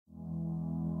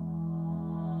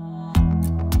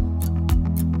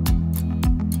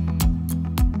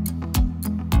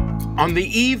On the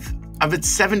eve of its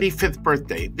 75th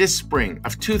birthday this spring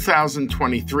of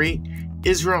 2023,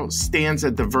 Israel stands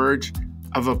at the verge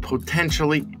of a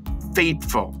potentially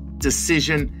fateful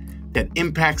decision that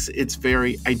impacts its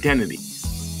very identity.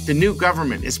 The new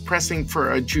government is pressing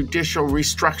for a judicial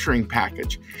restructuring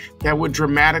package that would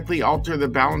dramatically alter the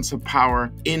balance of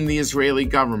power in the Israeli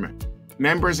government.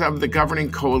 Members of the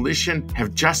governing coalition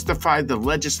have justified the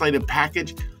legislative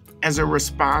package as a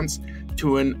response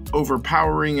to an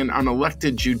overpowering and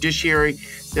unelected judiciary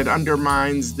that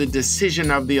undermines the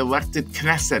decision of the elected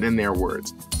Knesset, in their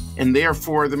words, and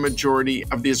therefore the majority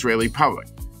of the Israeli public.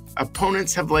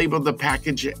 Opponents have labeled the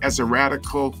package as a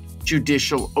radical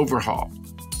judicial overhaul.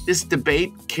 This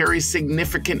debate carries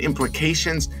significant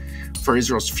implications for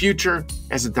Israel's future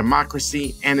as a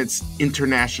democracy and its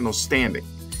international standing.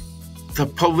 The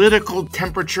political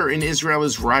temperature in Israel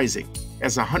is rising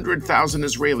as 100,000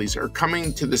 Israelis are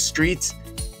coming to the streets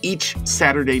each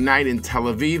Saturday night in Tel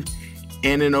Aviv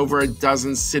and in over a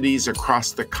dozen cities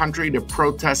across the country to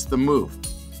protest the move.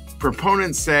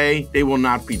 Proponents say they will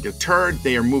not be deterred.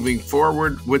 They are moving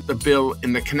forward with the bill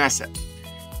in the Knesset.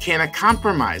 Can a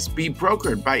compromise be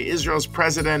brokered by Israel's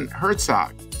President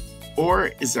Herzog?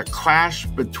 Or is a clash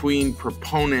between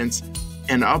proponents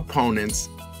and opponents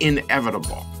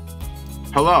inevitable?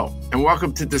 Hello, and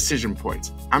welcome to Decision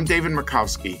Points. I'm David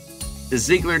Makovsky, the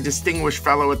Ziegler Distinguished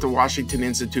Fellow at the Washington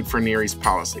Institute for Near East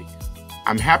Policy.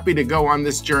 I'm happy to go on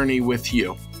this journey with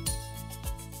you.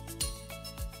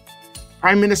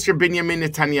 Prime Minister Benjamin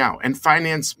Netanyahu and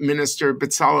Finance Minister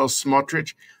Bezalel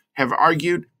Smotrich have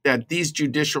argued that these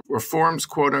judicial reforms,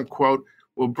 quote unquote,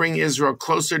 will bring Israel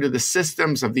closer to the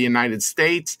systems of the United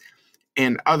States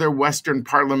and other Western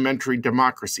parliamentary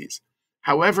democracies.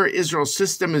 However, Israel's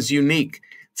system is unique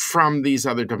from these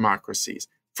other democracies.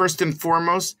 First and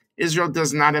foremost, Israel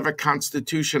does not have a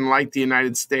constitution like the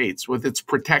United States with its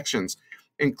protections,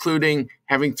 including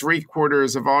having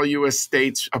 3/4 of all U.S.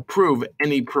 states approve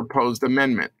any proposed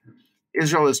amendment.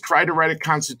 Israel has tried to write a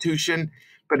constitution,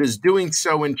 but is doing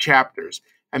so in chapters,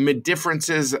 amid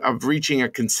differences of reaching a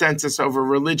consensus over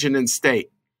religion and state.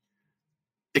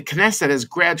 The Knesset has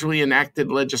gradually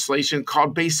enacted legislation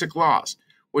called basic laws,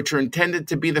 which are intended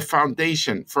to be the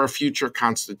foundation for a future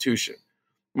constitution.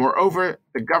 Moreover,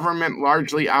 the government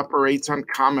largely operates on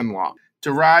common law,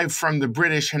 derived from the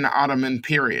British and Ottoman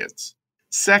periods.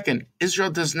 Second, Israel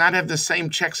does not have the same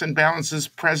checks and balances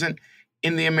present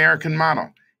in the American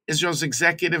model. Israel's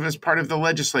executive is part of the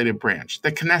legislative branch,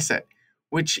 the Knesset,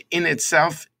 which in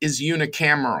itself is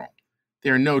unicameral.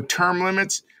 There are no term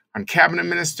limits on cabinet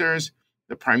ministers,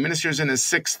 the prime minister is in his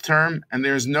 6th term, and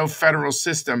there is no federal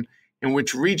system in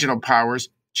which regional powers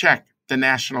check the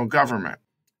national government.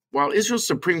 While Israel's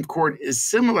Supreme Court is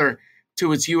similar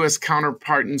to its U.S.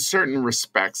 counterpart in certain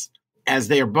respects, as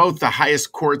they are both the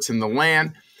highest courts in the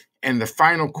land and the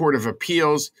final court of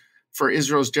appeals for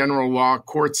Israel's general law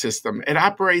court system, it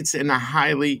operates in a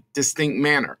highly distinct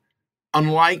manner.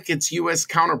 Unlike its U.S.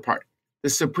 counterpart, the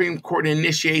Supreme Court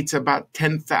initiates about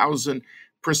 10,000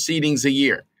 proceedings a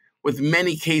year, with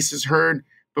many cases heard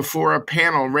before a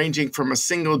panel ranging from a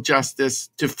single justice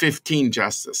to 15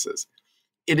 justices.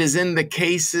 It is in the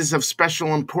cases of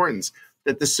special importance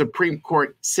that the Supreme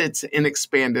Court sits in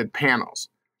expanded panels.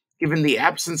 Given the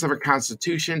absence of a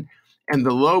constitution and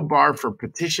the low bar for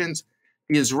petitions,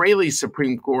 the Israeli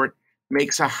Supreme Court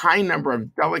makes a high number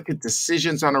of delicate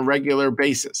decisions on a regular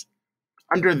basis.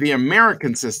 Under the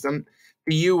American system,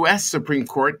 the U.S. Supreme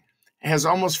Court has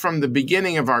almost from the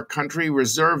beginning of our country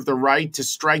reserved the right to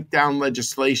strike down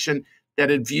legislation that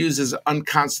it views as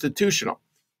unconstitutional.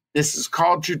 This is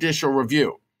called judicial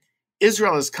review.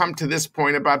 Israel has come to this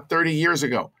point about 30 years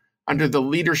ago under the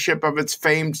leadership of its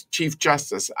famed Chief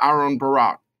Justice, Aaron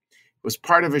Barak. It was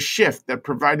part of a shift that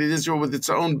provided Israel with its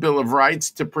own Bill of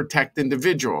Rights to protect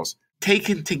individuals.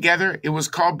 Taken together, it was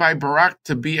called by Barak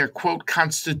to be a, quote,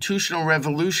 constitutional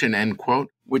revolution, end quote,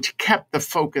 which kept the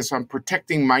focus on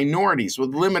protecting minorities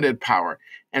with limited power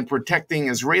and protecting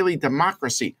Israeli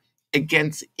democracy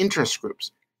against interest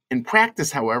groups. In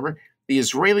practice, however, the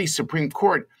Israeli Supreme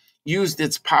Court used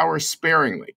its power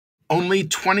sparingly. Only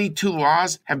 22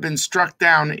 laws have been struck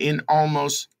down in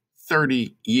almost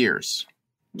 30 years.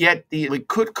 Yet the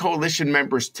Likud coalition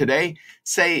members today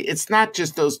say it's not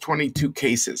just those 22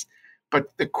 cases,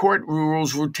 but the court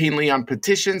rules routinely on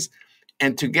petitions,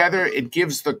 and together it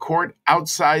gives the court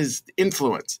outsized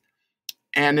influence.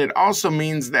 And it also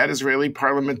means that Israeli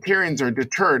parliamentarians are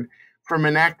deterred from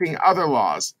enacting other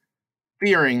laws,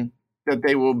 fearing that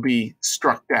they will be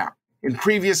struck down. In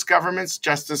previous governments,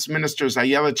 Justice Ministers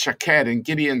Ayelet Shaked and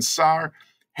Gideon Sa'ar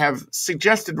have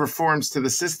suggested reforms to the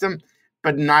system,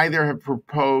 but neither have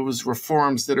proposed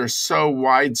reforms that are so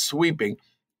wide-sweeping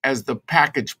as the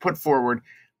package put forward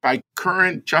by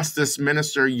current Justice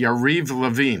Minister Yariv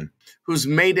Levin, who's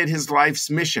made it his life's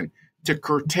mission to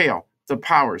curtail the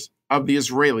powers of the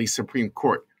Israeli Supreme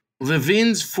Court.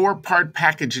 Levin's four-part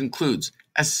package includes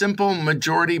a simple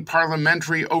majority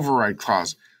parliamentary override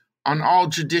clause on all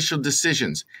judicial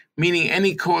decisions, meaning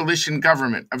any coalition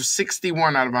government of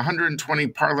 61 out of 120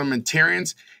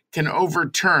 parliamentarians can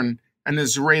overturn an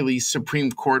Israeli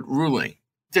Supreme Court ruling.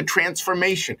 The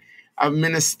transformation of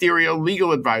ministerial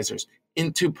legal advisors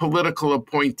into political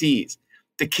appointees.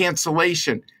 The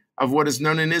cancellation of what is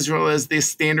known in Israel as the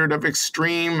standard of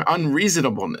extreme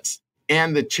unreasonableness.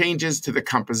 And the changes to the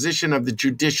composition of the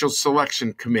Judicial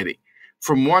Selection Committee,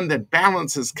 from one that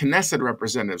balances Knesset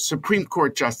representatives, Supreme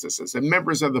Court justices, and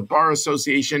members of the Bar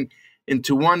Association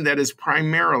into one that is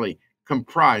primarily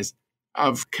comprised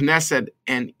of Knesset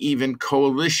and even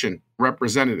coalition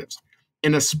representatives.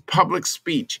 In a public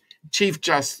speech, Chief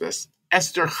Justice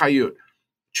Esther Chayut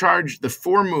charged the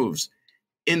four moves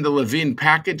in the Levin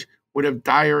package would have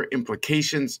dire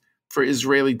implications for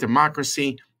Israeli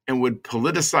democracy and would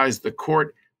politicize the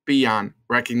court beyond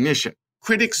recognition.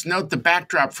 Critics note the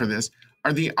backdrop for this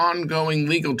are the ongoing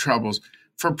legal troubles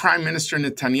for Prime Minister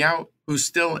Netanyahu, who's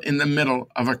still in the middle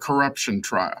of a corruption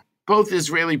trial. Both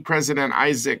Israeli President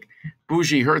Isaac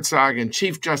Bougie Herzog and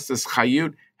Chief Justice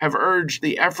Chayut have urged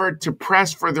the effort to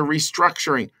press for the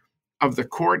restructuring of the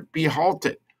court be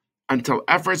halted until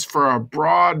efforts for a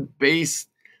broad-based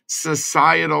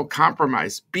societal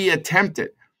compromise be attempted.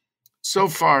 So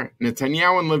far,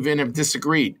 Netanyahu and Levin have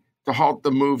disagreed to halt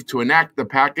the move to enact the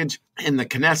package in the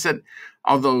Knesset,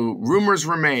 although rumors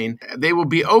remain they will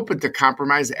be open to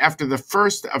compromise after the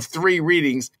first of three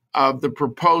readings of the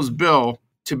proposed bill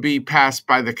to be passed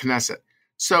by the Knesset.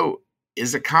 So,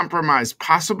 is a compromise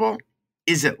possible?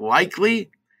 Is it likely?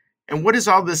 And what does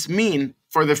all this mean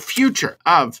for the future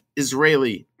of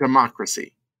Israeli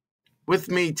democracy? With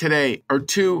me today are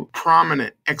two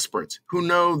prominent experts who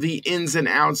know the ins and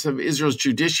outs of Israel's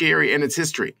judiciary and its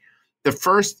history. The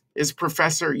first is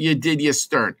Professor Yedidia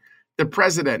Stern, the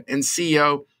president and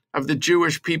CEO of the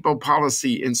Jewish People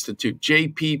Policy Institute,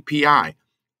 JPPI,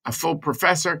 a full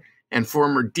professor and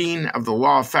former dean of the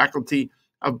law faculty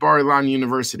of Bar-Ilan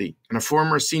University, and a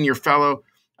former senior fellow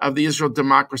of the Israel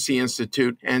Democracy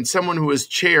Institute, and someone who has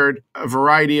chaired a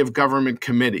variety of government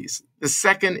committees. The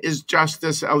second is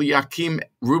Justice Elyakim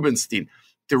Rubinstein,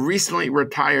 the recently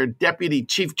retired Deputy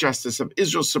Chief Justice of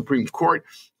Israel's Supreme Court,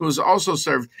 who has also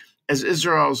served as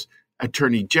Israel's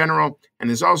Attorney General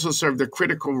and has also served a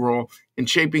critical role in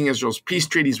shaping Israel's peace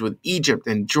treaties with Egypt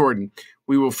and Jordan.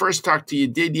 We will first talk to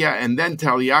Yedidia and then to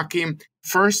Elyakim.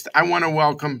 First, I want to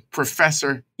welcome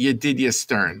Professor Yedidia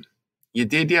Stern.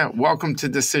 Yedidia, welcome to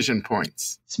Decision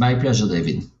Points. It's my pleasure,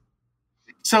 David.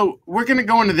 So we're going to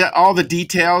go into all the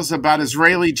details about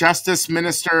Israeli Justice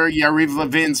Minister Yariv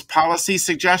Levin's policy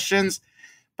suggestions.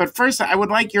 But first, I would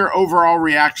like your overall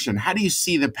reaction. How do you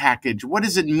see the package? What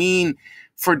does it mean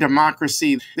for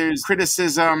democracy? There's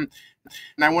criticism,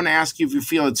 and I want to ask you if you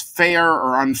feel it's fair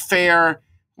or unfair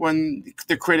when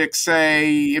the critics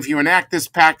say if you enact this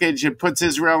package, it puts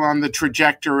Israel on the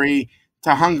trajectory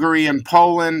to Hungary and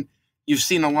Poland. You've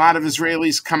seen a lot of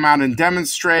Israelis come out and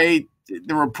demonstrate.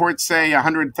 The reports say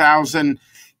 100,000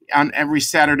 on every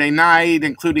Saturday night,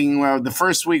 including the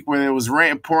first week where there was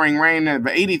pouring rain,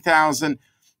 about 80,000.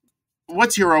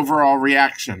 What's your overall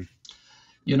reaction?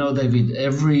 You know, David,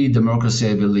 every democracy,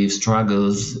 I believe,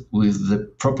 struggles with the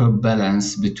proper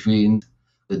balance between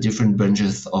the different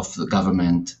branches of the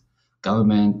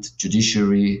government,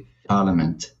 judiciary,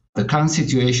 parliament. The current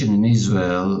situation in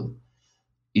Israel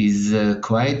is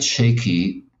quite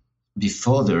shaky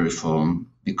before the reform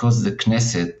because the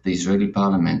Knesset, the Israeli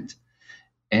parliament,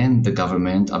 and the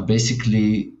government are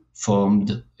basically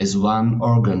formed as one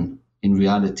organ in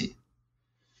reality.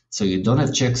 So you don't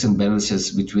have checks and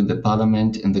balances between the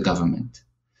parliament and the government.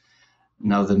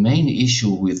 Now, the main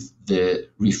issue with the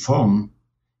reform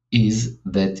is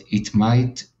that it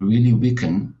might really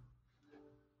weaken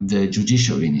the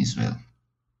judiciary in Israel.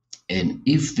 And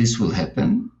if this will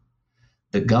happen,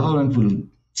 the government will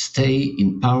stay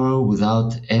in power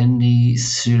without any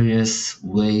serious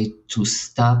way to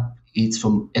stop it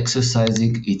from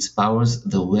exercising its powers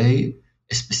the way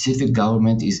a specific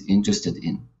government is interested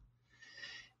in.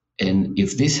 And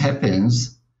if this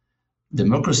happens,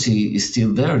 democracy is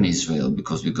still there in Israel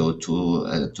because we go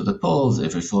to the polls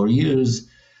every 4 years,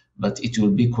 but it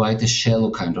will be quite a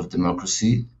shallow kind of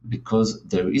democracy because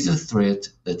there is a threat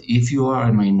that if you are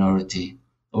a minority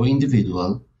or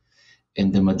individual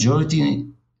and the majority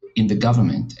in the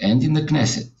government and in the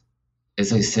Knesset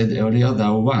as I said earlier,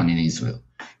 there are one in Israel.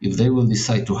 If they will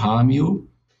decide to harm you,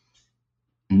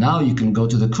 now you can go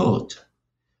to the court.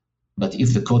 But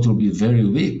if the court will be very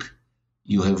weak,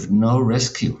 you have no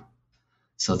rescue.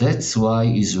 So that's why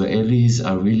Israelis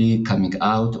are really coming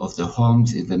out of their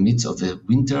homes in the midst of the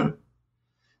winter,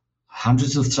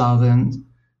 hundreds of thousands,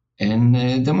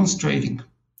 and demonstrating.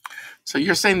 So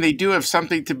you're saying they do have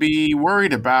something to be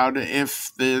worried about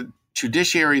if the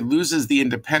judiciary loses the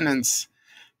independence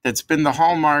that's been the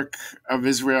hallmark of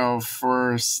Israel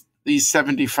for these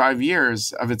 75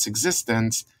 years of its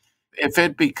existence. If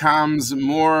it becomes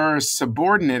more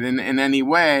subordinate in any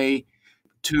way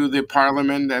to the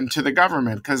parliament and to the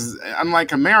government, because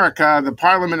unlike America, the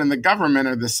parliament and the government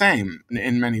are the same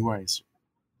in many ways.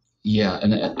 Yeah,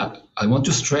 and I want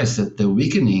to stress that the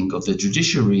weakening of the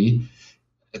judiciary,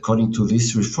 according to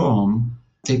this reform,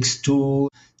 takes two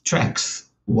tracks.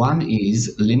 One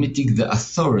is limiting the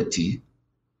authority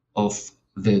of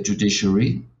the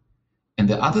judiciary, and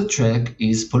the other track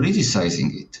is politicizing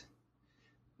it,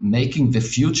 making the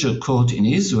future court in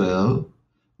Israel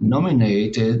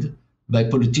nominated by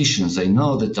politicians. I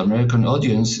know that the American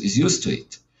audience is used to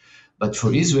it, but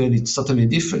for Israel, it's totally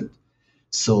different.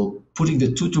 So putting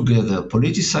the two together,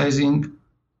 politicizing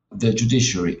the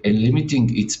judiciary and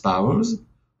limiting its powers,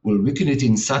 will weaken it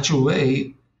in such a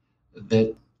way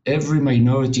that every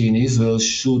minority in Israel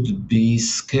should be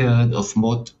scared of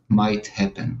what might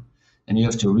happen. And you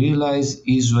have to realize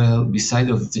Israel, beside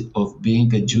of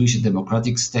being a Jewish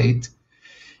democratic state,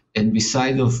 and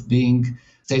beside of being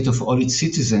state of all its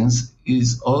citizens,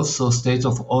 is also state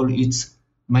of all its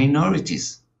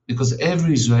minorities, because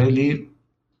every Israeli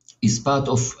is part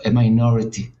of a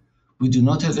minority. We do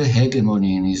not have a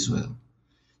hegemony in Israel.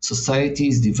 Society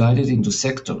is divided into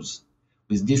sectors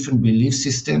with different belief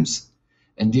systems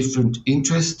and different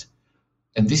interests,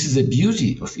 and this is the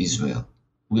beauty of Israel.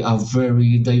 We are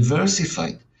very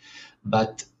diversified,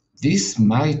 but this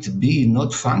might be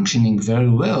not functioning very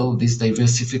well, this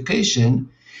diversification,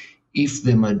 if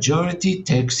the majority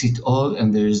takes it all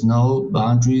and there is no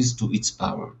boundaries to its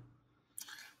power.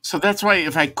 So that's why,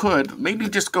 if I could, maybe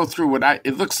just go through what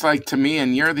it looks like to me,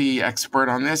 and you're the expert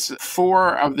on this,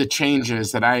 4 of the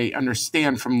changes that I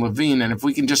understand from Levin, and if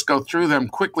we can just go through them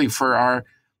quickly for our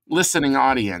listening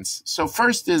audience. So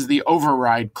first is the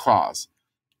override clause.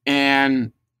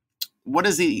 And what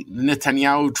is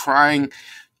Netanyahu trying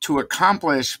to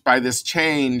accomplish by this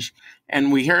change?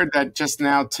 And we heard that just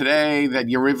now today that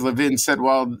Yariv Levin said,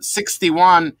 well,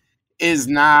 61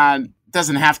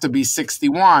 doesn't have to be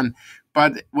 61.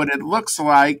 But what it looks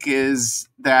like is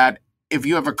that if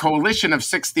you have a coalition of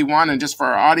 61, and just for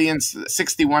our audience,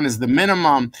 61 is the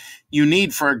minimum you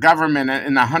need for a government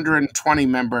in a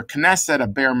 120-member Knesset, a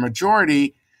bare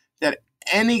majority, that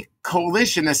any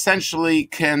coalition essentially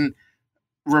can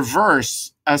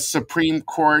reverse a Supreme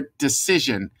Court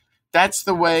decision. That's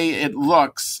the way it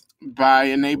looks by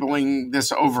enabling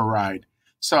this override.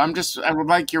 So I would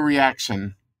like your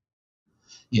reaction.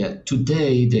 Yeah,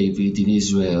 today, David, in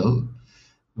Israel,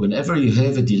 whenever you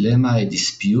have a dilemma, a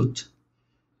dispute,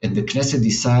 and the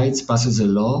Knesset passes a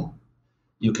law,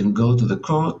 you can go to the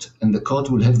court, and the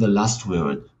court will have the last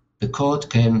word. The court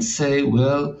can say,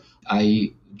 well,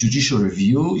 judicial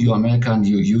review, you American,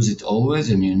 you use it always,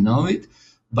 and you know it.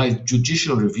 By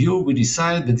judicial review, we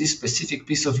decide that this specific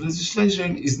piece of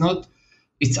legislation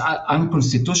it's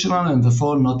unconstitutional and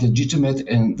therefore not legitimate,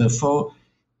 and therefore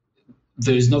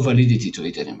there is no validity to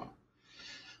it anymore.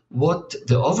 What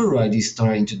the override is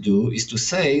trying to do is to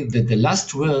say that the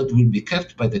last word will be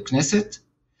kept by the Knesset,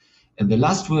 and the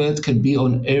last word can be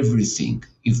on everything.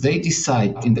 If they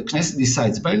decide, and the Knesset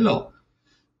decides by law,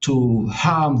 to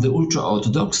harm the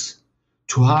ultra-Orthodox,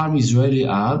 to harm Israeli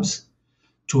Arabs,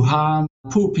 to harm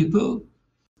poor people,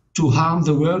 to harm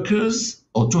the workers,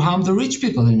 or to harm the rich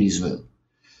people in Israel,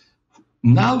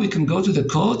 now we can go to the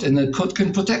court, and the court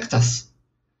can protect us.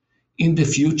 In the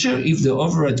future, if the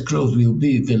override clause will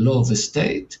be the law of the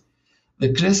state, the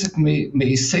Knesset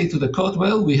may say to the court,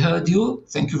 well, we heard you,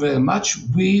 thank you very much.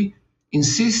 We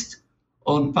insist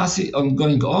on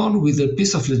going on with a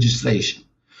piece of legislation.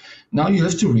 Now you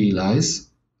have to realize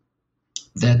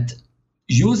that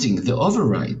using the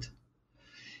override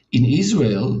in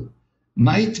Israel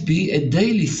might be a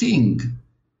daily thing,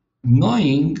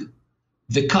 knowing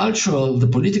the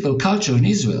political culture in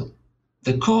Israel.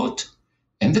 The court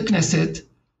and the Knesset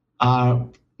are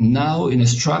now in a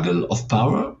struggle of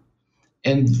power,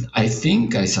 and I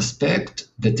suspect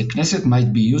that the Knesset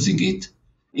might be using it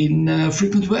in a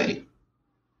frequent way.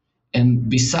 And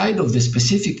beside of the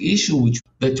specific issue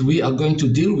that we are going to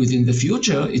deal with in the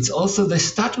future, it's also the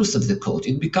status of the court.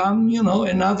 It becomes,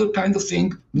 another kind of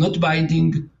thing, not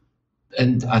binding,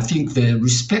 And I think the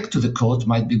respect to the court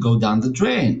might go down the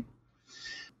drain.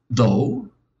 Though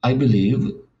I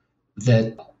believe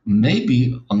that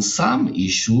maybe on some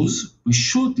issues we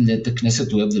should let the Knesset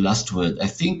to have the last word. I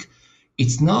think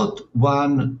it's not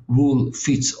one rule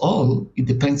fits all. It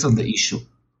depends on the issue.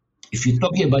 If you're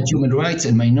talking about human rights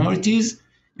and minorities,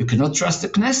 you cannot trust the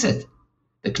Knesset.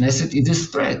 The Knesset is a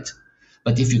threat.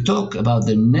 But if you talk about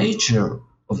the nature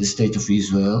of the State of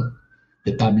Israel,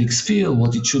 the public sphere,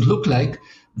 what it should look like,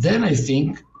 then I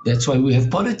think that's why we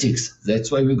have politics.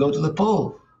 That's why we go to the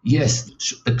poll. Yes,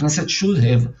 the Knesset should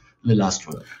have the last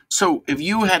word. So if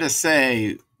you had to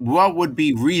say what would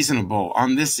be reasonable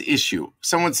on this issue,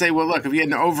 some would say, well, look, if you had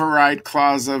an override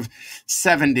clause of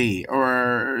 70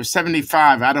 or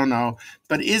 75, I don't know.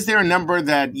 But is there a number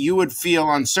that you would feel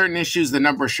on certain issues the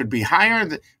number should be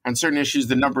higher, on certain issues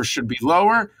the number should be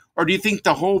lower? Or do you think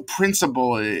the whole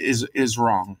principle is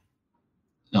wrong?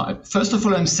 No, first of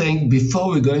all, I'm saying before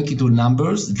we're going into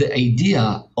numbers, the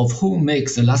idea of who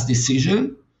makes the last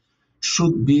decision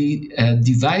should be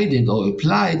divided or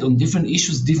applied on different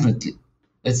issues differently.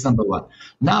 That's number one.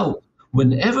 Now,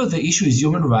 whenever the issue is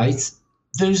human rights,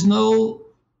 there's no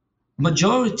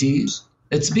majority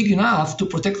that's big enough to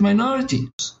protect minorities.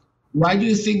 Why do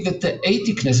you think that the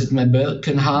 80 Knesset member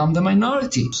can harm the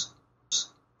minorities?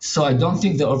 So I don't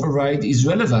think the override is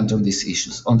relevant on these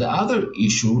issues. On the other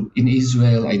issue, in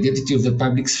Israel, identity of the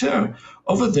public sphere,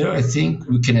 over there, I think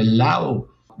we can allow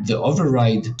the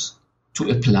override to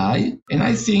apply. And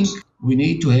I think we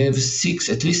need to have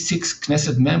at least six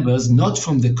Knesset members, not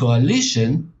from the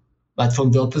coalition, but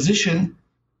from the opposition,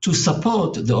 to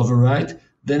support the override.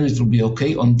 Then it will be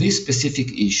okay on these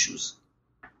specific issues.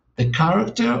 The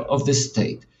character of the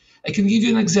state. I can give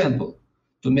you an example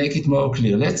to make it more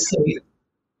clear.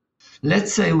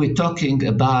 Let's say we're talking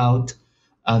about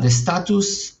the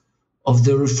status of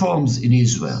the reforms in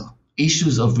Israel,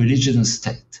 issues of religion and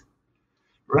state.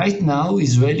 Right now,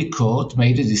 Israeli court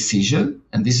made a decision,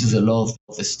 and this is a law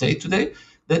of the state today,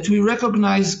 that we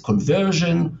recognize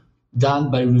conversion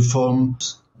done by reform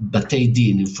Batei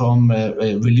Din, from a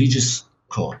religious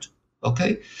court.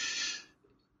 Okay?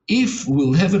 If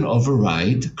we'll have an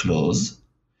override clause,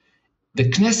 the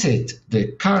Knesset,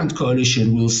 the current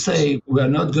coalition, will say we are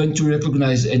not going to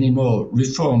recognize any more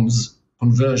reforms,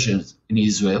 conversions in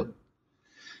Israel.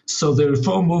 So the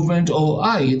reform movement, or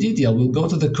Yedidia, will go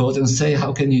to the court and say,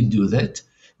 how can you do that?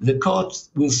 The court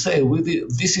will say,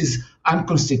 this is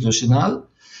unconstitutional,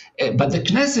 but the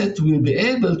Knesset will be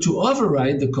able to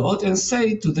override the court and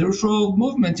say to the reform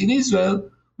movement in Israel,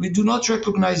 we do not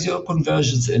recognize your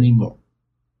conversions anymore.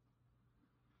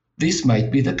 This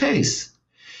might be the case.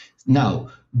 Now,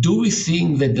 do we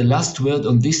think that the last word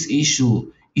on this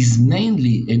issue is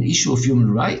mainly an issue of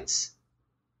human rights?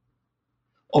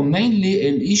 Or mainly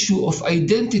an issue of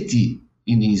identity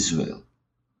in Israel?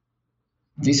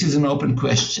 This is an open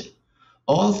question.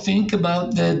 Or think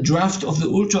about the draft of the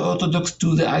ultra-Orthodox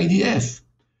to the IDF.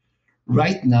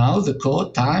 Right now, the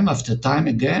court, time after time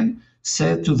again,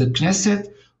 said to the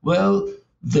Knesset, well,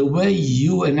 the way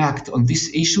you enact on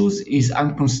these issues is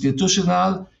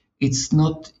unconstitutional, it's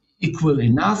not equal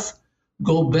enough,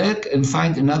 go back and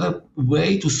find another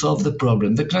way to solve the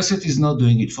problem. The Knesset is not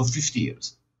doing it for 50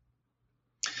 years.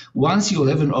 Once you will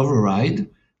have an override,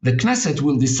 the Knesset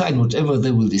will decide whatever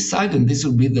they will decide, and this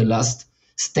will be the last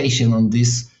station on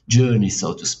this journey,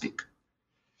 so to speak.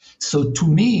 So to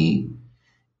me,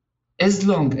 as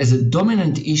long as a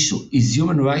dominant issue is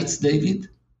human rights, David,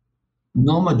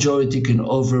 no majority can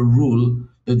overrule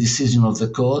the decision of the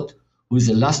court, who is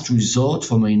a last resort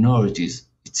for minorities.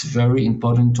 It's very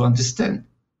important to understand.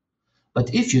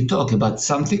 But if you talk about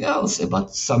something else,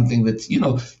 about something that,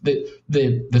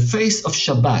 the face of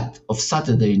Shabbat, of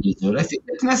Saturday in Israel, I think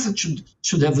the Knesset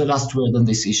should have the last word on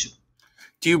this issue.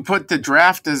 Do you put the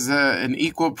draft as an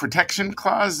equal protection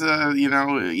clause,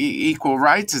 equal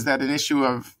rights? Is that an issue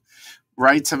of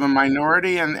rights of a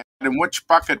minority? And in which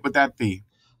bucket would that be?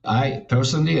 I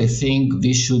think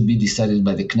this should be decided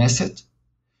by the Knesset,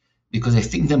 because I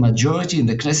think the majority in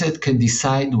the Knesset can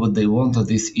decide what they want on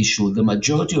this issue. The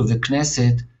majority of the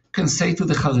Knesset can say to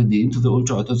the Haredim, to the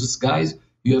ultra-Orthodox guys,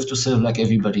 you have to serve like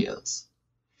everybody else.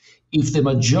 If the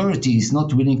majority is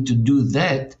not willing to do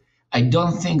that, I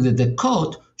don't think that the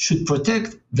court should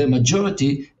protect the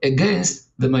majority against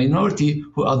the minority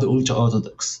who are the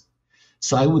ultra-Orthodox.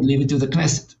 So I would leave it to the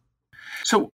Knesset.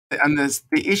 So on the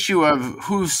issue of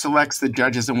who selects the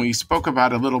judges, and we spoke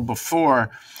about a little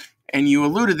before, and you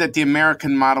alluded that the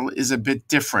American model is a bit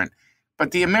different.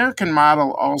 But the American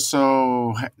model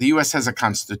also, the U.S. has a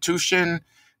constitution.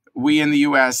 We in the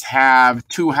U.S. have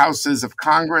 2 houses of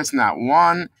Congress, not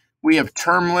one. We have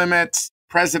term limits.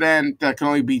 president can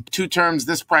only be 2 terms.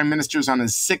 This prime minister is on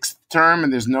his 6th term,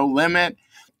 and there's no limit.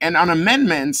 And on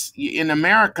amendments in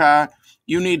America,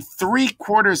 you need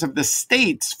 3/4 of the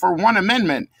states for one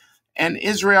amendment. And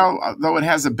Israel, though it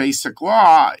has a basic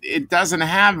law, it doesn't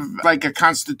have like a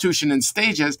constitution in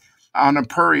stages on a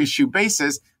per issue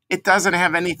basis. It doesn't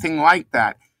have anything like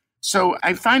that. So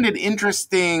I find it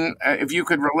interesting, if you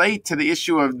could relate to the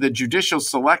issue of the judicial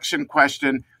selection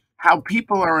question, how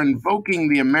people are invoking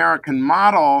the American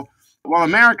model. Well,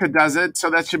 America does it, so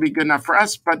that should be good enough for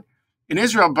us. But in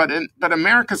Israel, but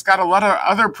America's got a lot of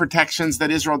other protections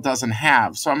that Israel doesn't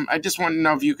have. So I just want to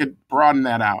know if you could broaden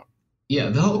that out. Yeah,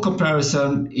 the whole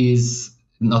comparison is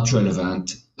not relevant.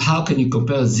 How can you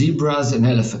compare zebras and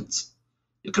elephants?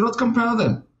 You cannot compare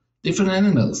them. Different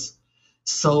animals.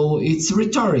 So it's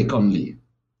rhetoric only.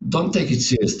 Don't take it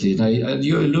seriously. And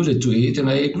you alluded to it, and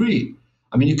I agree.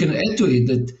 I mean, you can add to it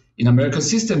that in American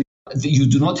system, you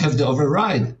do not have the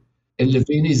override. And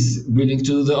Levin is willing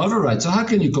to do the override. So how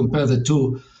can you compare the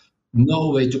two? No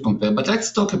way to compare. But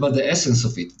let's talk about the essence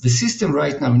of it. The system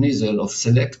right now in Israel of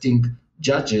selecting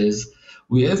judges,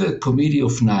 we have a committee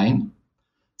of 9,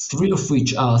 3 of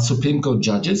which are Supreme Court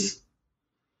judges.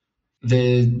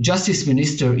 The Justice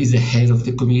Minister is the head of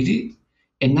the committee.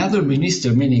 Another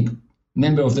minister, meaning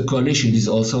member of the coalition, is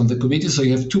also on the committee. So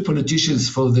you have 2 politicians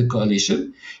for the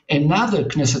coalition. Another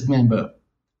Knesset member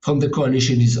from the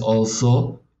coalition is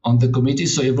also on the committee.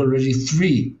 So you have already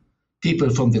 3 people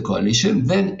from the coalition.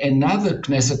 Then another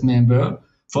Knesset member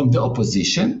from the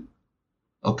opposition.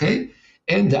 Okay?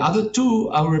 And the other 2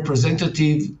 are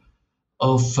representative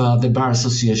of the Bar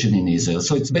Association in Israel.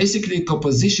 So it's basically a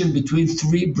composition between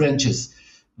 3 branches.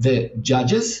 The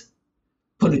judges,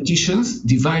 politicians,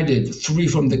 divided 3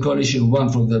 from the coalition, 1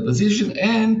 from the opposition,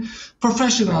 and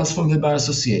professionals from the Bar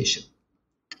Association.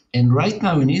 And right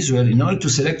now in Israel, in order to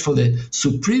select for the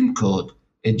Supreme Court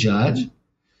a judge,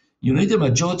 you need a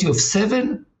majority of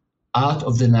 7 out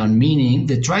of the 9, meaning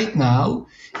that right now,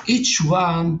 each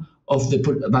one of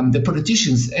the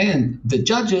politicians and the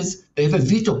judges, they have a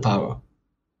veto power,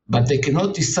 but they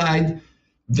cannot decide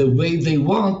the way they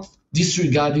want,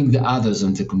 disregarding the others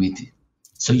on the committee.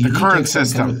 So you the need current to have some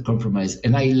system. kind of compromise,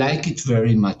 and I like it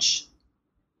very much.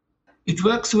 It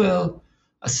works well.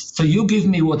 So you give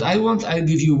me what I want, I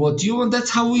give you what you want. That's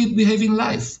how we behave in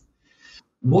life.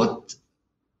 What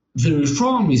the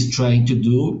reform is trying to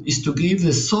do is to give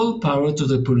the sole power to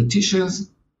the politicians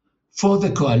for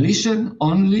the coalition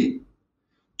only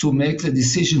to make the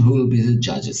decision who will be the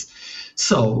judges.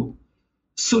 So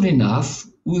soon enough,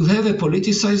 we'll have a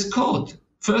politicized court.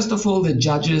 First of all, the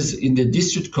judges in the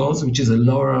district courts, which is a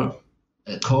lower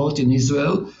court in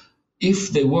Israel,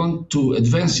 if they want to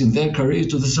advance in their career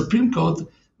to the Supreme Court,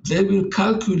 they will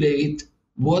calculate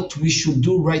what we should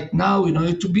do right now in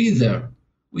order to be there,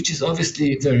 which is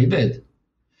obviously very bad.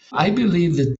 I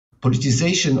believe that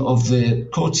politicization of the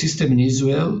court system in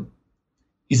Israel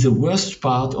is the worst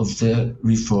part of the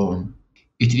reform.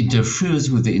 It interferes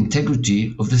with the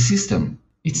integrity of the system.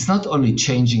 It's not only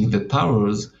changing the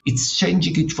powers, it's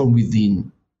changing it from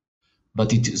within.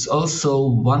 But it is also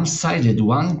one-sided.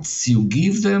 Once you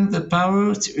give them the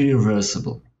power, it's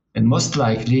irreversible. And most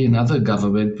likely another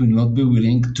government will not be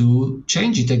willing to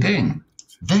change it again.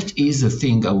 That is a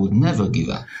thing I would never give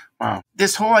up. Wow.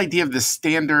 This whole idea of the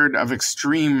standard of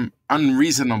extreme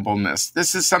unreasonableness,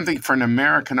 this is something for an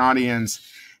American audience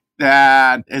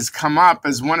that has come up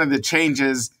as one of the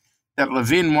changes that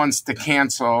Levin wants to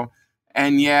cancel.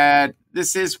 And yet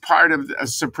this is part of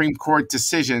Supreme Court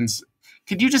decisions.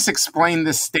 Could you just explain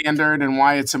this standard and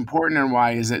why it's important and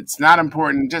why is it's not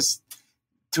important, just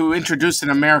to introduce an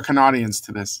American audience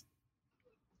to this?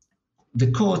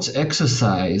 The courts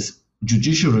exercise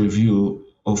judicial review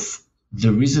of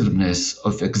the reasonableness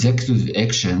of executive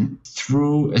action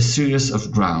through a series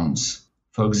of grounds.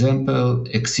 For example,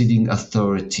 exceeding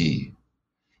authority,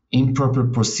 improper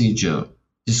procedure,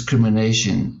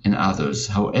 discrimination, and others.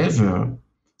 However,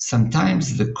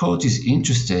 sometimes the court is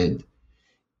interested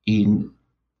in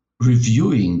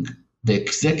reviewing the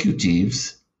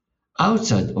executives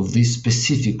outside of these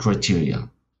specific criteria.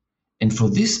 And for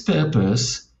this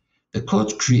purpose, the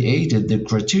court created the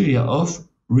criteria of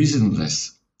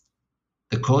reasonableness.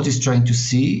 The court is trying to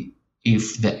see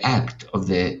if the act of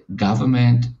the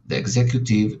government, the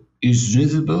executive, is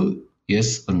reasonable,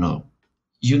 yes or no.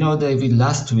 You know, David,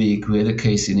 last week we had a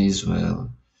case in Israel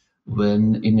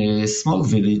when in a small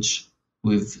village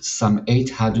with some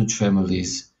 800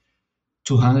 families,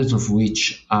 200 of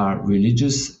which are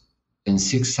religious and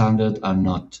 600 are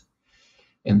not.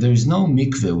 And there is no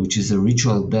mikveh, which is a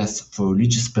ritual bath for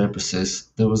religious purposes.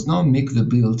 There was no mikveh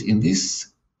built in this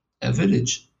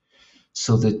village.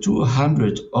 So the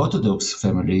 200 Orthodox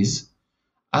families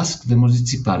asked the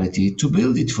municipality to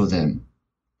build it for them.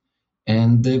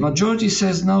 And the majority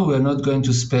says, no, we're not going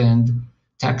to spend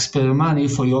taxpayer money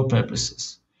for your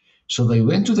purposes. So they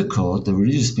went to the court, the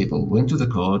religious people went to the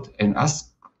court and asked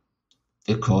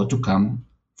the court to come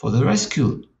for the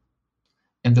rescue.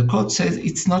 And the court said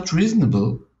it's not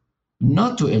reasonable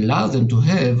not to allow them to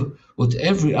have what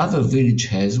every other village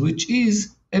has, which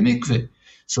is a mikveh.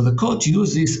 So the court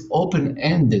used this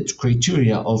open-ended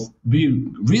criteria of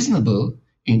being reasonable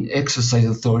in exercise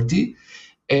authority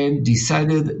and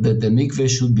decided that the mikveh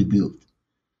should be built.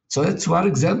 So that's one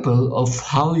example of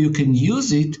how you can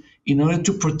use it in order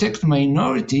to protect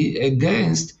minority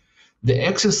against the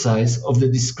exercise of the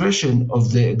discretion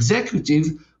of the executive,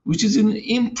 which is an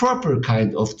improper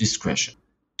kind of discretion.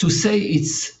 To say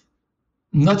it's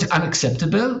not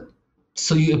unacceptable,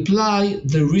 so you apply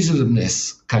the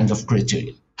reasonableness kind of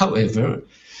criteria. However,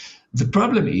 the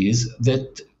problem is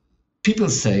that people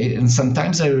say, and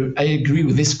sometimes I agree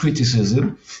with this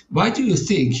criticism, why do you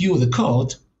think, you, the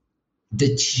court,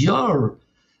 that your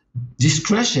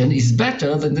discretion is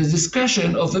better than the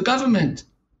discretion of the government?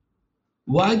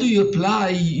 Why do you apply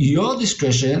your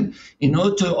discretion in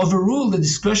order to overrule the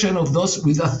discretion of those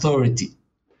with authority?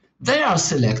 They are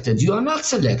selected, you are not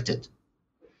selected.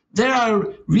 They are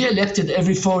re-elected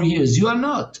every 4 years, you are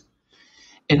not.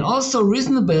 And also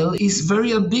reasonable is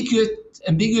very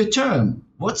ambiguous term.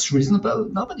 What's reasonable?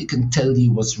 Nobody can tell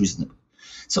you what's reasonable.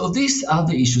 So these are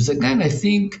the issues. Again, I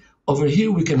think over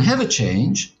here we can have a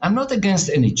change. I'm not against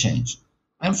any change.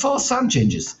 I'm for some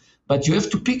changes, but you have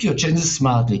to pick your changes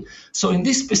smartly. So in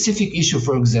this specific issue,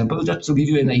 for example, just to give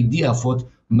you an idea of what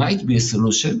might be a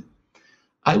solution,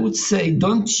 I would say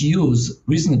don't use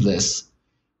reasonableness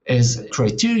as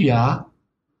criteria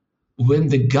when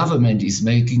the government is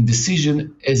making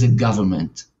decision as a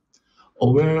government,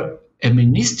 or where a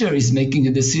minister is making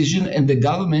a decision and the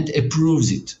government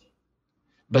approves it.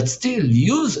 But still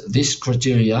use this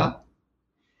criteria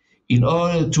in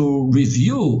order to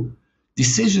review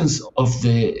decisions of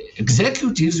the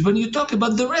executives when you talk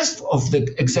about the rest of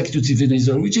the executive in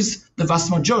Israel, which is the vast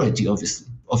majority, obviously,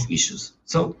 of issues.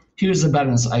 So here's the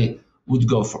balance I would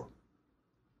go for.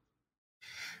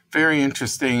 Very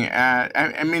interesting.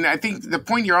 I think the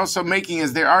point you're also making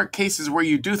is there are cases where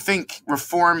you do think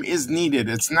reform is needed.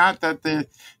 It's not that the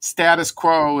status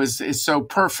quo is so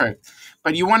perfect,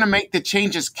 but you want to make the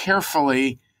changes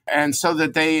carefully and so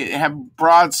that they have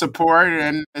broad support.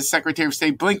 And as Secretary of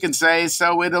State Blinken says,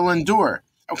 so it'll endure.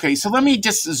 Okay, so let me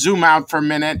just zoom out for a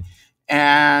minute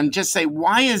and just say,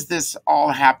 why is this all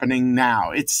happening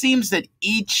now? It seems that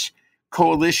each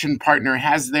coalition partner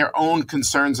has their own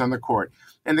concerns on the court.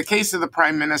 In the case of the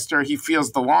prime minister, he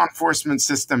feels the law enforcement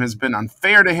system has been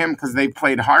unfair to him because they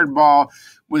played hardball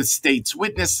with state's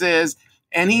witnesses,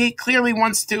 and he clearly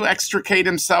wants to extricate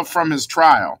himself from his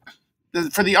trial.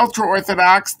 For the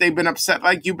ultra-Orthodox, they've been upset,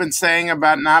 like you've been saying,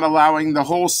 about not allowing the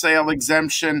wholesale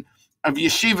exemption of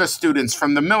yeshiva students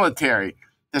from the military.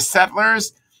 The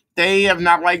settlers, they have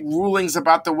not liked rulings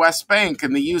about the West Bank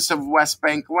and the use of West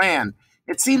Bank land.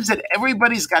 It seems that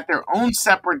everybody's got their own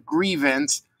separate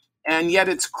grievance, and yet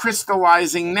it's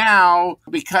crystallizing now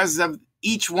because of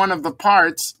each one of the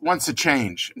parts wants a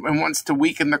change and wants to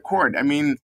weaken the court. I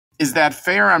mean, is that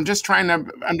fair? I'm just trying to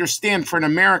understand for an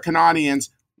American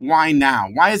audience, why now?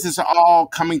 Why is this all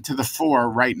coming to the fore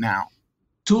right now?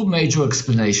 Two major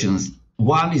explanations.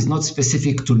 One is not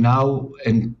specific to now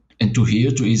and to here,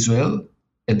 to Israel,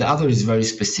 and the other is very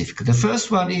specific. The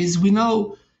first one is we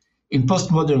know in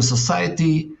postmodern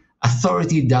society,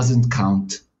 authority doesn't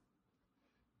count.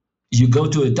 You go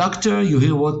to a doctor, you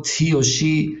hear what he or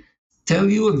she tell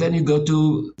you, and then you go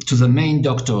to the main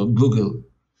doctor, Google.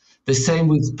 The same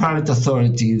with private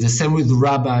authority, the same with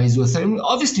rabbis, the same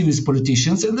obviously with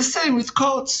politicians, and the same with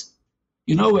courts.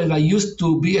 You know, when I used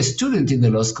to be a student in the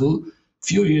law school a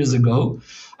few years ago,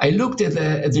 I looked at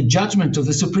the judgment of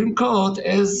the Supreme Court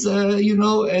as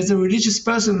as a religious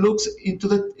person looks into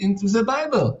the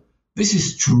Bible. This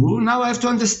is true. Now I have to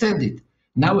understand it.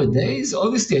 Nowadays,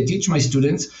 obviously, I teach my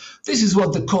students, this is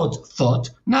what the court thought.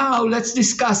 Now let's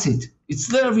discuss it. It's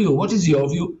their view. What is your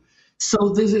view? So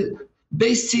there's a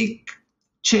basic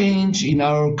change in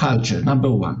our culture,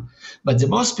 number one. But the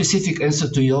more specific answer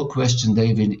to your question,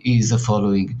 David, is the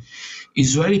following.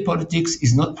 Israeli politics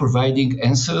is not providing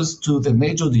answers to the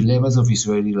major dilemmas of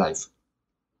Israeli life.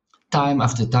 Time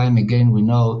after time again, we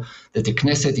know that the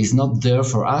Knesset is not there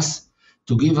for us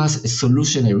to give us a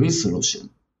solution, a real solution.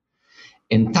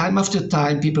 And time after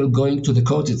time, people going to the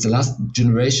court, it's the last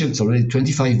generation, it's already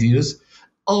 25 years,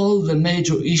 all the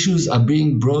major issues are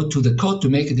being brought to the court to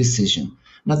make a decision.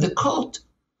 Now the court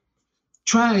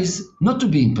tries not to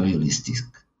be imperialistic,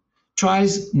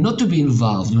 tries not to be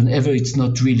involved whenever it's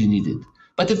not really needed.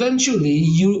 But eventually,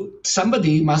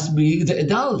 somebody must be the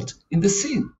adult in the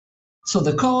scene. So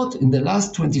the court in the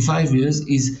last 25 years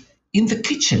is in the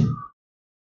kitchen.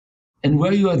 And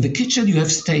where you are in the kitchen, you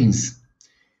have stains.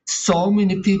 So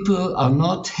many people are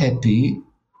not happy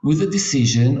with the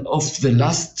decision of the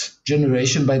last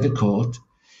generation by the court.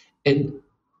 And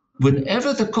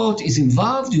whenever the court is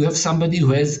involved, you have somebody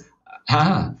who has,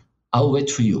 I'll wait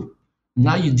for you.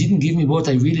 Now you didn't give me what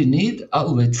I really need,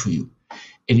 I'll wait for you.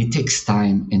 And it takes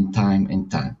time and time and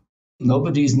time.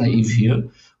 Nobody is naive here.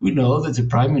 We know that the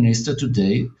Prime Minister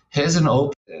today has an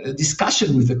open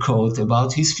discussion with the court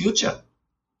about his future.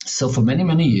 So for many,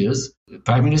 many years,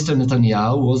 Prime Minister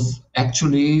Netanyahu was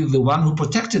actually the one who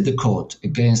protected the court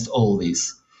against all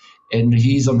this. And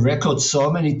he's on record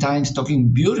so many times talking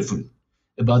beautifully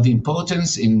about the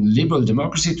importance in liberal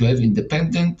democracy to have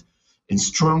independent and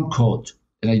strong court.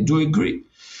 And I do agree.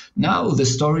 Now the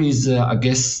story is, I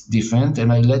guess, different,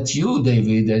 and I let you,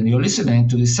 David, and your listener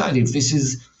to decide if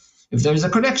there is a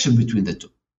connection between the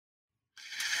two.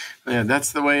 Yeah,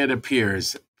 that's the way it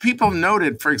appears. People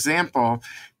noted, for example,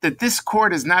 that this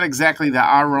court is not exactly the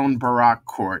Aaron Barak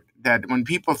court. That when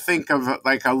people think of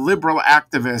like a liberal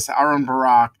activist, Aaron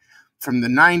Barak from the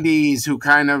 90s, who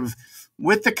kind of,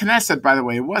 with the Knesset, by the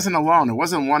way, it wasn't alone. It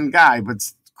wasn't one guy,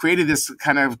 but created this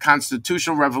kind of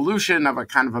constitutional revolution of a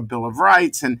kind of a Bill of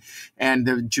Rights and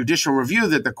the judicial review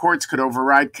that the courts could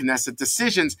override Knesset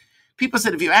decisions. People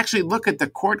said if you actually look at the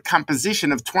court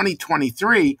composition of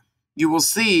 2023, you will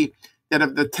see that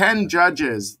of the 10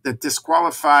 judges that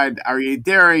disqualified Aryeh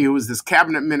Deri, who was this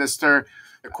cabinet minister,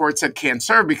 the court said can't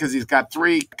serve because he's got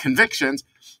 3 convictions,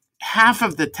 half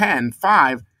of the 10,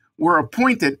 5, were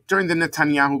appointed during the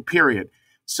Netanyahu period.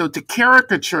 So to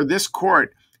caricature this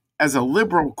court as a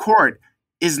liberal court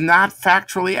is not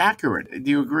factually accurate.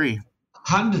 Do you agree?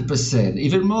 100%,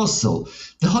 even more so.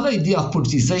 The whole idea of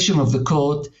politicization of the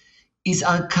court is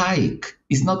archaic,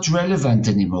 is not relevant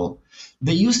anymore.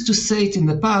 They used to say it in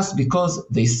the past because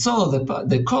they saw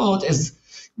the court as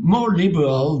more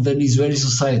liberal than Israeli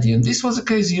society, and this was the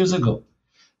case years ago.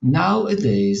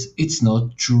 Nowadays, it's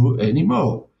not true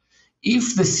anymore.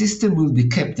 If the system will be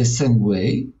kept the same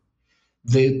way,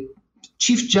 the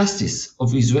Chief Justice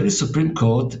of the Israeli Supreme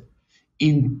Court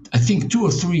in, I think, 2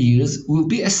 or 3 years will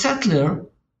be a settler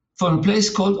from a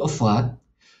place called Ofrat.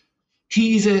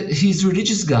 He's a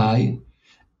religious guy.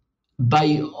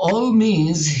 By all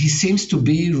means, he seems to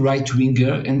be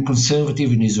right-winger and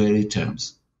conservative in Israeli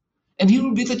terms. And he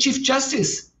will be the Chief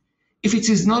Justice. If it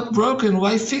is not broken,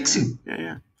 why fix it?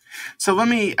 Yeah. So all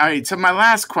right, so my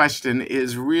last question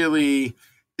is really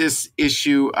this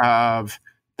issue of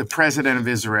the president of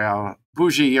Israel,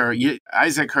 Bougie, or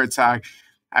Isaac Herzog.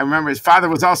 I remember his father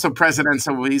was also president,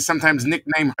 so he's sometimes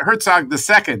nicknamed Herzog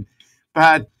II.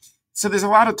 But so there's a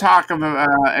lot of talk of,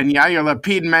 and Yair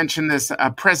Lapid mentioned this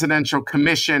presidential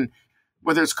commission,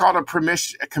 whether it's called a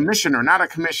commission or not a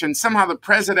commission. Somehow the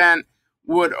president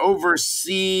would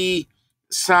oversee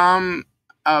some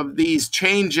of these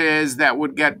changes that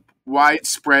would get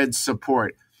widespread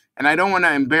support. And I don't want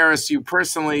to embarrass you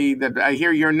personally that I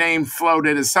hear your name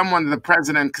floated as someone the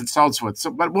president consults with.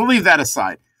 So, but we'll leave that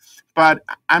aside. But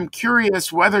I'm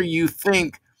curious whether you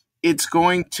think it's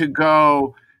going to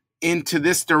go into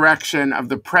this direction of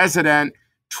the president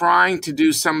trying to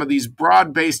do some of these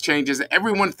broad-based changes.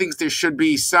 Everyone thinks there should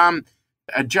be some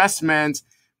adjustments,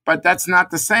 but that's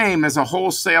not the same as a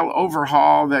wholesale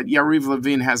overhaul that Yariv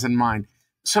Levin has in mind.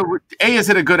 So A, is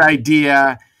it a good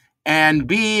idea? And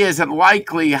B, is it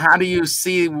likely? How do you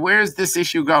see, where's this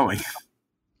issue going?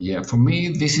 Yeah, for me,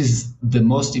 this is the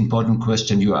most important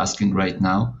question you're asking right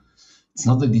now. It's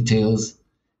not the details.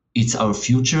 It's our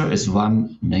future as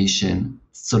one nation.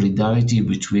 Solidarity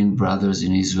between brothers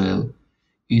in Israel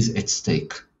is at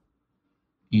stake.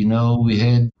 You know, we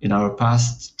had in our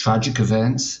past tragic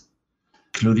events,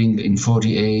 including in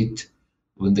 1948,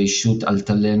 when they shoot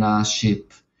Altalena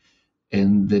ship,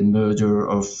 and the murder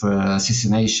of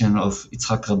assassination of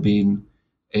Yitzhak Rabin,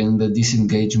 and the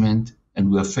disengagement. And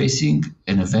we are facing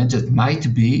an event that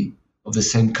might be of the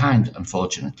same kind,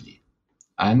 unfortunately.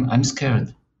 I'm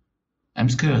scared. I'm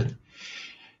scared.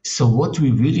 So what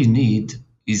we really need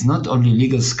is not only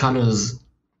legal scholars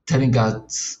telling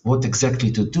us what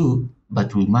exactly to do,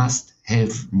 but we must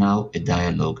have now a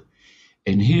dialogue.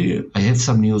 And here I have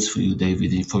some news for you,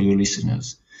 David, and for your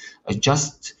listeners. I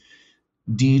just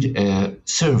did a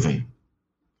survey,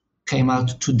 came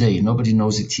out today, nobody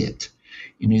knows it yet,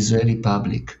 in Israeli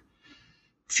public.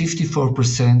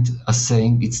 54% are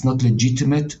saying it's not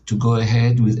legitimate to go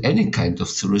ahead with any kind of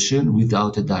solution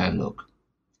without a dialogue.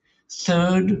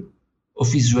 1/3 of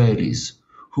Israelis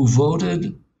who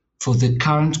voted for the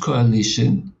current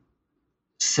coalition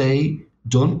say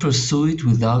don't pursue it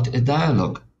without a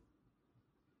dialogue.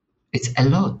 It's a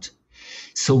lot.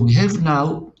 So we have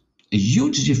now a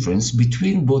huge difference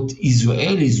between what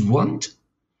Israelis want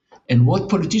and what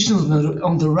politicians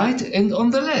on the right and on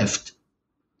the left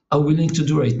are willing to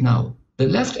do right now. The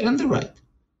left and the right.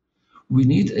 We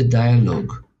need a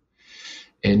dialogue.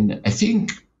 And I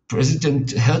think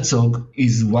President Herzog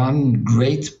is one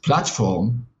great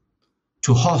platform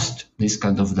to host this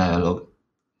kind of dialogue.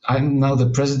 I'm now the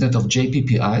president of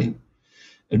JPPI,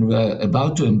 and we're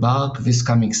about to embark this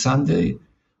coming Sunday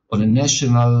on a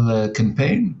national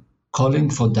campaign calling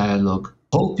for dialogue,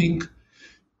 hoping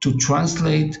to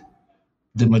translate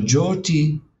the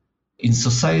majority in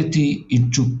society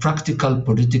into practical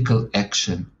political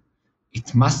action.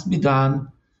 It must be done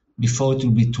before it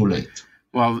will be too late.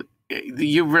 Well,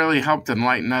 you really helped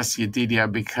enlighten us,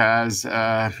 Yedidia, because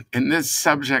in these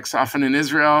subjects, often in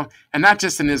Israel, and not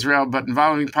just in Israel, but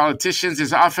involving politicians,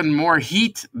 there's often more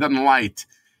heat than light.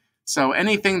 So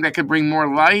anything that could bring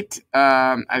more light,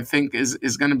 I think,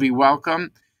 is going to be welcome.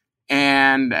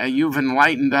 And you've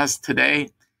enlightened us today.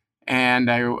 And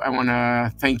I want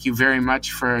to thank you very much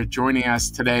for joining us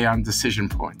today on Decision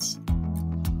Points.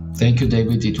 Thank you,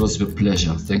 David. It was a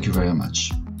pleasure. Thank you very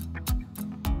much.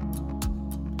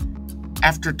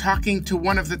 After talking to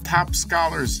one of the top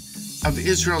scholars of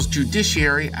Israel's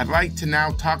judiciary, I'd like to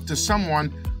now talk to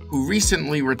someone who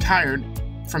recently retired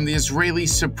from the Israeli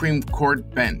Supreme Court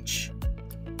bench.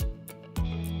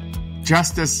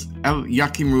 Justice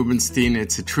Elyakim Rubinstein,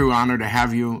 it's a true honor to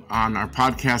have you on our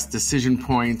podcast, Decision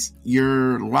Points.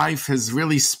 Your life has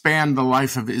really spanned the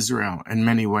life of Israel in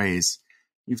many ways.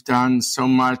 You've done so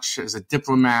much as a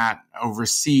diplomat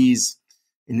overseas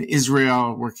in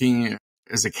Israel, working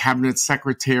as a cabinet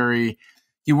secretary.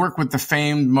 You work with the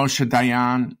famed Moshe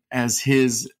Dayan as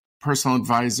his personal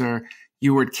advisor.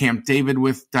 You were at Camp David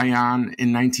with Dayan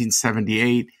in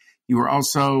 1978. You were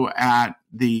also at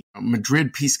the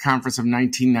Madrid Peace Conference of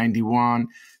 1991,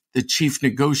 the chief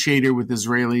negotiator with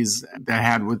Israelis that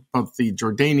had with both the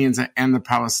Jordanians and the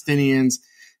Palestinians.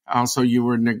 Also, you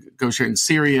were negotiating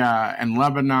Syria and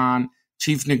Lebanon,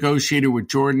 chief negotiator with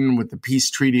Jordan with the peace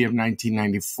treaty of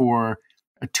 1994,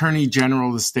 Attorney General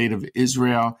of the State of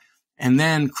Israel, and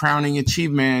then crowning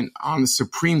achievement on the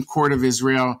Supreme Court of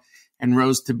Israel, and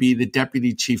rose to be the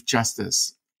Deputy Chief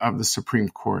Justice of the Supreme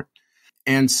Court.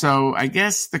 And so I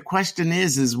guess the question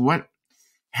is what,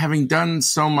 having done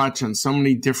so much in so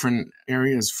many different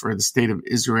areas for the State of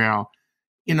Israel,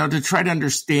 to try to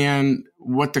understand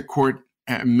what the court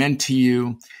meant to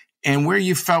you and where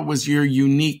you felt was your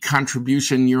unique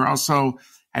contribution. You're also,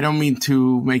 I don't mean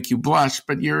to make you blush,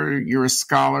 but you're a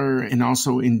scholar and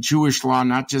also in Jewish law,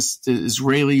 not just the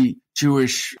Israeli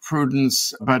Jewish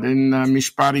prudence, but in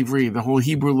Mishpat Ivri, the whole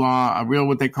Hebrew law,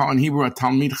 what they call in Hebrew a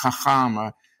Talmid Chacham,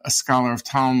 a scholar of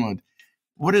Talmud.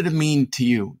 What did it mean to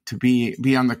you to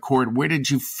be on the court? Where did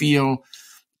you feel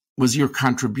was your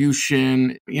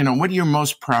contribution? What are you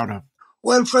most proud of?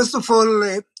 Well, first of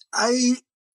all,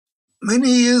 many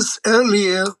years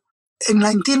earlier, in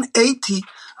 1980,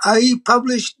 I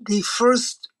published the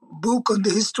first book on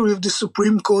the history of the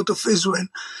Supreme Court of Israel.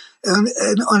 And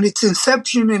on its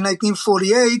inception in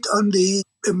 1948, on the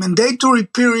mandatory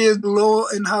period law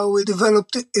and how it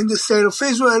developed in the State of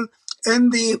Israel,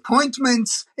 and the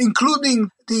appointments,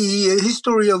 including the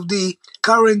history of the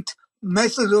current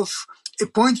method of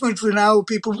appointment, where now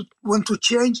people want to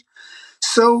change.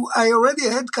 So I already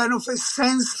had kind of a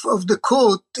sense of the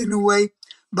court, in a way,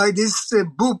 by this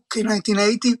book in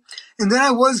 1980. And then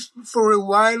I was, for a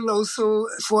while also,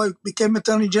 before I became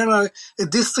Attorney General, a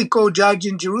district court judge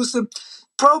in Jerusalem.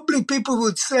 Probably people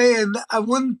would say, and I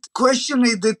wouldn't question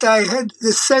it, that I had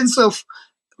the sense of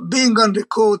being on the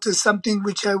court is something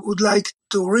which I would like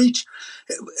to reach,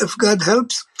 if God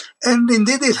helps. And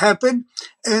indeed it happened.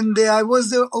 And I was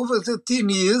there over 13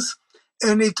 years.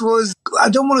 And it was, I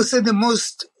don't want to say the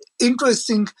most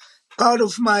interesting part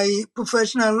of my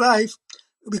professional life,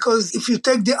 because if you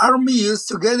take the army years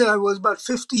together, I was about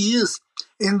 50 years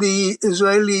in the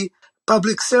Israeli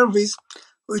public service,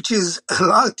 which is a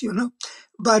lot,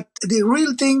 But the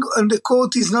real thing on the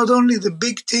court is not only the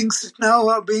big things that now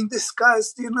are being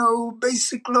discussed,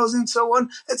 basic laws and so on.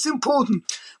 It's important.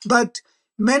 But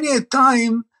many a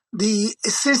time, the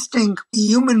assisting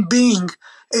human being,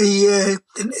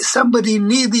 somebody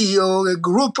needy or a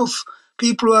group of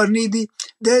people who are needy,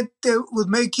 that would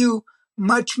make you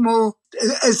much more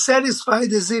as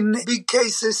satisfied as in big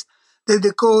cases that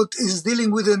the court is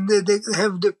dealing with, and they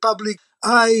have the public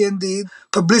eye and the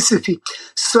publicity.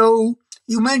 So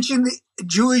You mentioned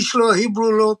Jewish law,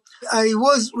 Hebrew law. I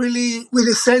was really with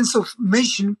a sense of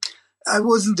mission. I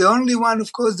wasn't the only one.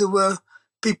 Of course, there were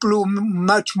people who were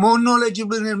much more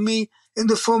knowledgeable than me in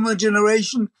the former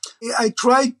generation. I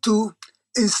tried to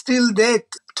instill that,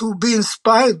 to be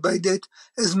inspired by that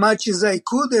as much as I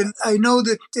could. And I know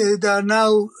that there are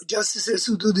now justices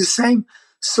who do the same.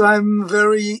 So I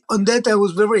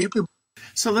was very happy.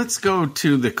 So let's go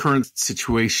to the current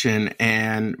situation.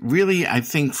 And really, I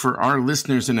think for our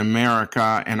listeners in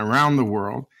America and around the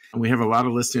world, we have a lot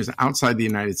of listeners outside the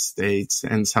United States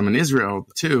and some in Israel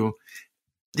too,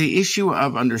 the issue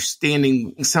of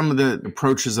understanding some of the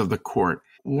approaches of the court.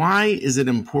 Why is it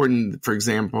important, for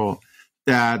example,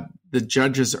 that the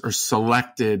judges are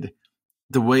selected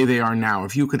the way they are now?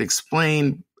 If you could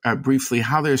explain briefly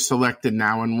how they're selected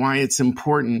now and why it's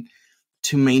important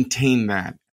to maintain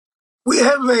that. We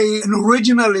have an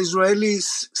original Israeli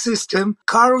system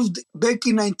carved back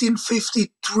in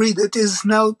 1953 that is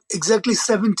now exactly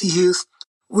 70 years,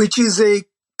 which is a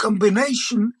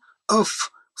combination of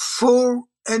 4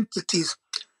 entities.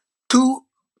 2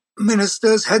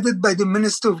 ministers headed by the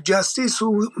Minister of Justice,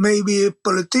 who may be a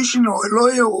politician or a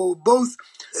lawyer or both.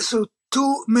 So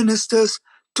 2 ministers,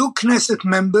 2 Knesset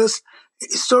members.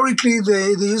 Historically, they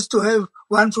used to have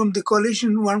one from the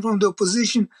coalition, one from the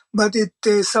opposition, but it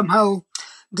somehow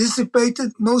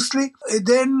dissipated mostly.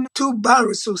 Then 2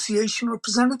 Bar Association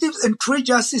representatives and 3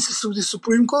 justices of the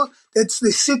Supreme Court. That's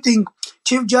the sitting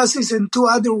Chief Justice and 2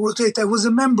 other rotate. I was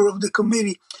a member of the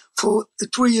committee for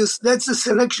 3 years. That's the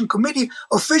selection committee.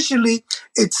 Officially,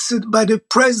 it's by the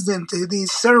president, the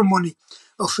ceremony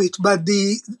of it, but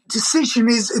the decision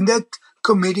is in that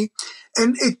committee,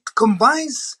 and it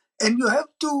combines, and you have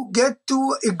to get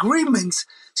to agreements.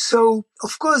 So,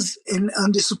 of course,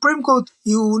 on the Supreme Court,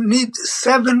 you need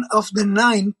 7 of the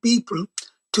 9 people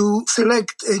to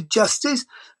select a justice.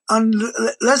 On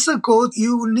lesser court,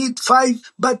 you need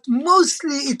 5, but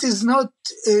mostly it is not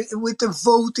with a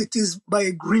vote, it is by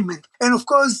agreement. And of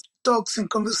course, talks and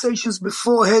conversations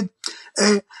beforehand.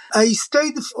 I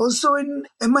stayed also in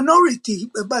a minority,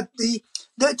 but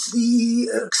that's the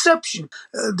exception.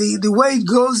 The way it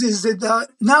goes is that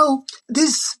now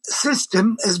this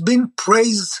system has been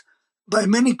praised by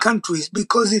many countries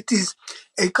because it is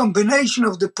a combination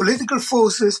of the political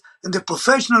forces and the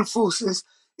professional forces.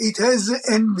 It has,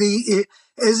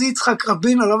 as Yitzhak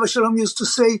Rabin, alav hashalom, used to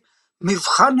say,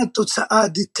 Mivchan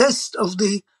HaTotza'ah, the test of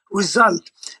the result.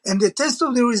 And the test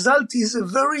of the result is a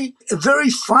very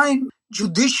fine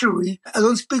judiciary. I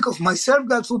don't speak of myself,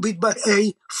 God forbid, but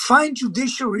a fine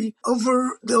judiciary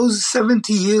over those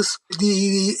 70 years.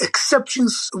 The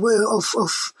exceptions were of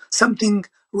something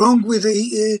wrong with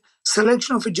a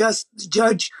selection of a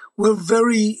judge were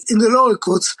in the lower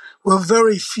courts, were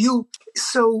very few.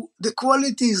 So the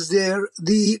quality is there,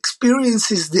 the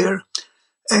experience is there.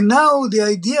 And now the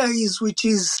idea is, which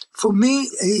is for me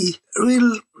a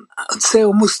real, I'd say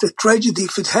almost a tragedy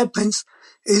if it happens,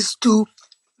 is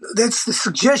that's the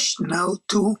suggestion now,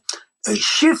 to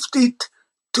shift it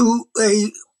to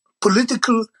a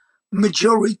political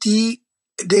majority.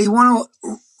 They want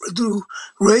to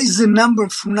raise the number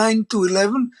from 9 to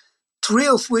 11, 3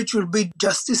 of which will be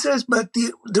justices, but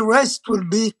the rest will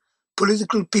be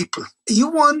political people. You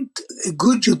want a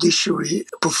good judiciary,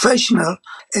 professional,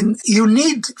 and you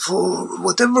need, for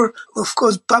whatever, of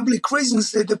course, public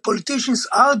reasons, that the politicians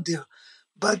are there.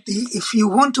 But if you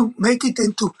want to make it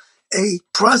into a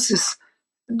process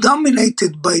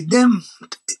dominated by them,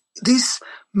 this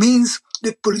means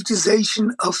the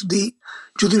politicization of the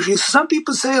judiciary. Some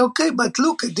people say, okay, but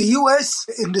look at the US,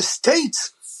 in the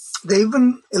States, they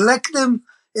even elect them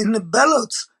in the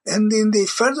ballots. And in the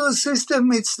federal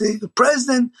system, it's the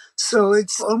president, so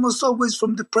it's almost always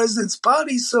from the president's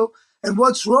party. So, and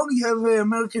what's wrong? You have an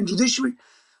American judiciary.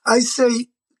 I say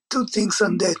 2 things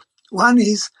on that. One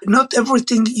is, not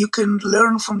everything you can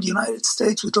learn from the United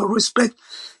States, with all respect.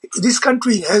 This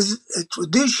country has a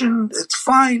tradition, it's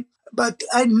fine, but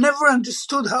I never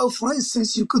understood how, for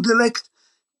instance, you could elect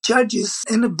judges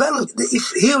in a ballot.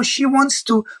 If he or she wants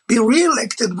to be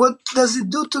re-elected, what does it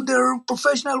do to their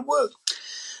professional work?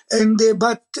 And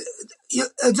but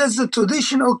that's the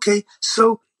tradition. Okay,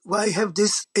 so why have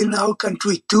this in our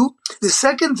country too? The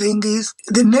second thing is,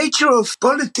 the nature of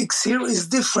politics here is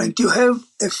different. You have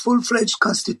a full-fledged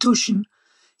constitution.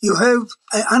 You have,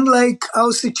 unlike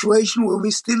our situation where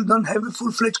we still don't have a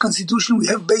full-fledged constitution, we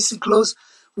have basic laws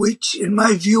which, in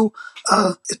my view,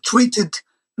 are treated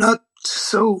not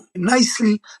so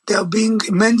nicely. They are being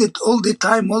amended all the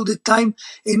time.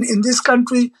 In this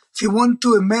country, if you want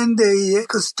to amend a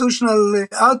constitutional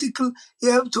article,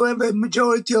 you have to have a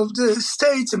majority of the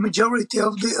states, a majority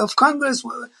of Congress.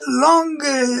 Long,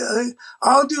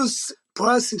 arduous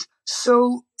process.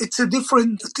 So it's a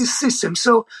different system.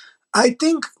 So I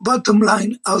think, bottom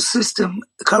line, our system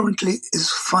currently is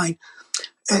fine.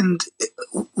 And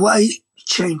why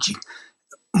changing?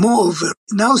 Moreover,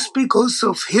 now speak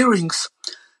also of hearings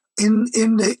in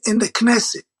the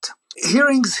Knesset.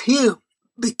 Hearings here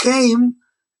became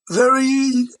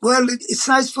very, well, it's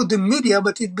nice for the media,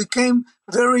 but it became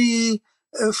very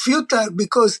futile,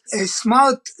 because a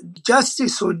smart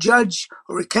justice or judge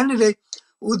or a candidate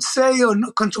would say on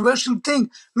a controversial thing,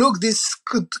 look, this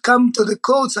could come to the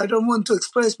courts. I don't want to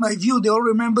express my view. They all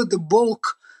remember the Bork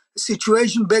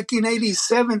situation back in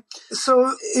 87.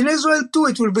 So in Israel too,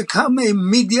 it will become a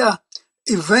media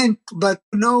event, but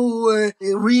no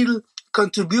real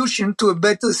contribution to a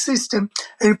better system.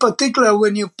 In particular,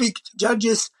 when you pick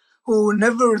judges who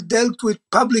never dealt with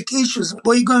public issues,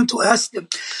 what are you going to ask them?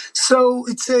 So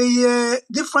it's a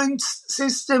different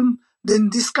system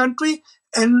than this country,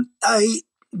 and I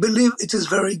believe it is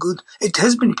very good. It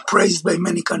has been praised by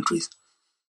many countries.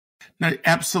 No,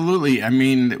 absolutely. I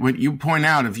mean, what you point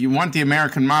out, if you want the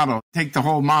American model, take the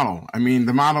whole model. I mean,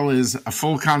 the model is a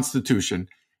full constitution,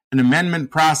 an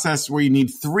amendment process where you need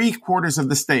 3/4 of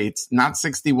the states, not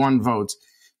 61 votes,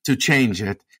 to change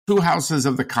it, 2 houses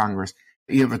of the Congress.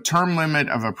 You have a term limit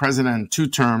of a president, 2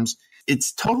 terms.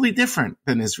 It's totally different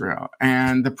than Israel.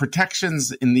 And the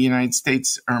protections in the United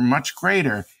States are much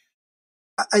greater.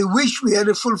 I wish we had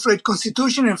a full-fledged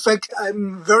constitution. In fact,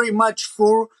 I'm very much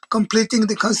for completing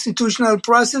the constitutional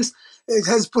process. It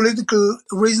has political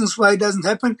reasons why it doesn't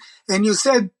happen. And you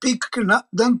said pick,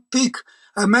 don't pick.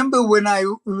 I remember when I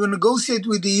negotiated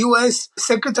with the U.S.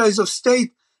 Secretaries of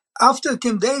State, after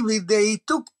Camp David, they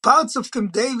took parts of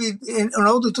Camp David in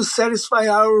order to satisfy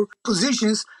our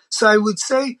positions. So I would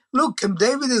say, look, Camp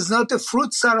David is not a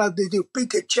fruit salad that you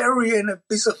pick a cherry and a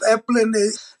piece of apple, and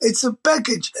it's a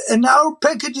package. And our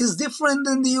package is different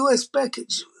than the U.S.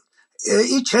 package.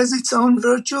 Each has its own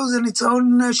virtues and its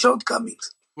own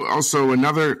shortcomings. Also,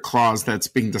 another clause that's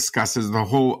being discussed is the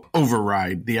whole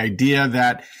override, the idea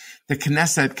that the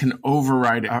Knesset can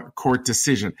override a court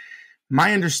decision.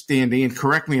 My understanding, and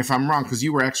correct me if I'm wrong, because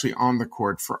you were actually on the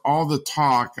court, for all the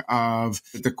talk of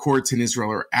the courts in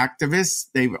Israel are activists,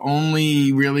 they've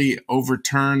only really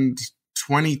overturned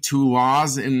 22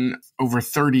 laws in over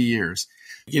 30 years,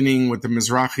 beginning with the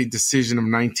Mizrahi decision of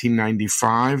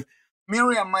 1995.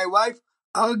 Miriam, my wife,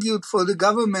 argued for the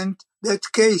government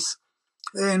that case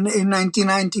in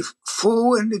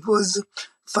 1994, and it was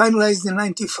finalized in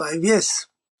 95, yes.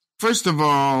 First of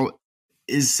all,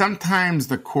 is sometimes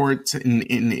the courts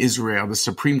in Israel, the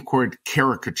Supreme Court,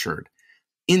 caricatured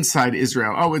inside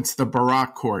Israel. Oh, it's the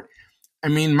Barak court. I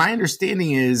mean, my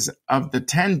understanding is of the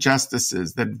 10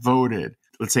 justices that voted,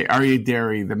 let's say Aryeh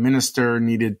Deri, the minister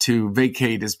needed to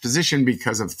vacate his position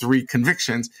because of 3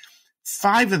 convictions.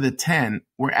 5 of the 10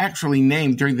 were actually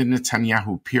named during the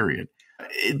Netanyahu period.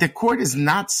 The court is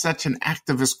not such an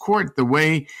activist court the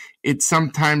way it's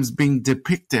sometimes being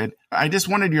depicted. I just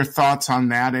wanted your thoughts on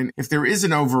that. And if there is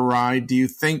an override, do you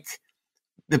think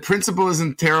the principle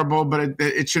isn't terrible, but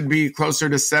it should be closer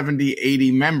to 70,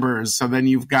 80 members, so then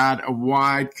you've got a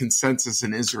wide consensus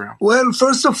in Israel? Well,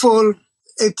 first of all,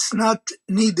 it's not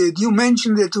needed. You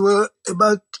mentioned that there were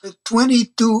about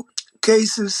 22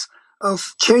 cases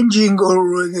of changing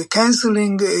or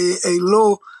canceling a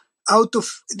law.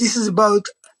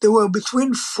 There were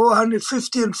between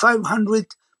 450 and 500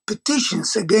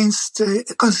 petitions against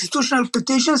constitutional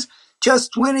petitions.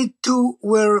 Just 22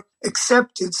 were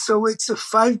accepted. So it's a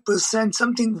 5%,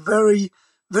 something very,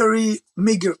 very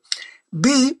meager.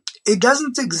 B, it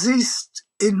doesn't exist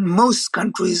in most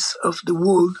countries of the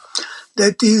world.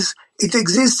 That is, it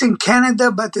exists in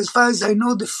Canada, but as far as I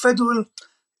know, the federal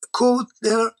court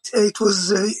there, it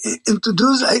was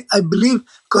introduced, I believe,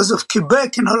 because of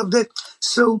Quebec and all of that.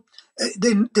 So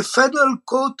the federal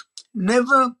court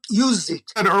never used it.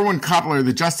 Erwin Koppler,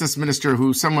 the Justice Minister,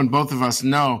 who both of us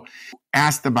know,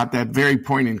 asked about that very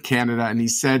point in Canada, and he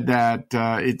said that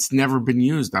it's never been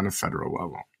used on a federal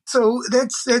level. So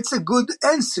that's a good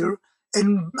answer.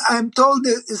 And I'm told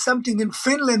there's something in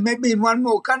Finland, maybe in one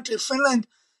more country. Finland,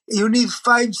 you need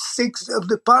 5/6 of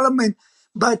the parliament,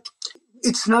 but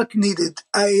it's not needed.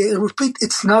 I repeat,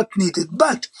 it's not needed.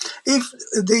 But if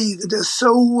they're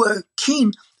so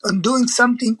keen on doing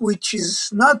something which is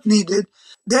not needed,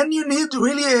 then you need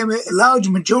really a large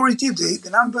majority, the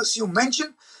numbers you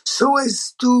mentioned. so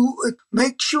as to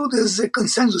make sure there's a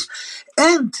consensus.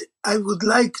 And I would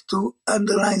like to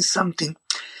underline something.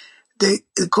 The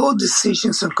court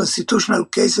decisions on constitutional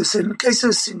cases and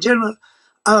cases in general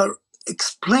are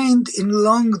explained in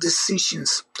long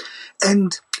decisions.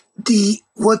 And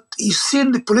what you see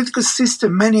in the political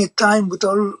system many a time, with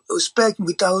all respect,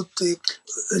 without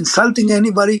insulting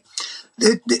anybody,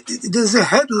 there's a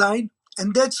headline,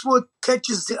 and that's what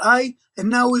catches the eye, and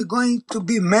now we're going to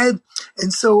be mad,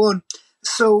 and so on.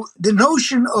 So the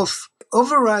notion of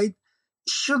override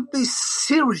should be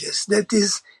serious. That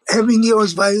is, having your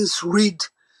advisors read,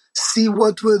 see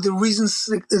what were the reasons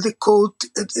the court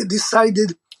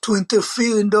decided to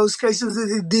interfere in those cases that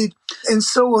it did, and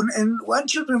so on. And one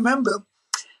should remember,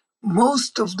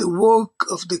 most of the work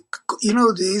of the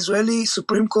Israeli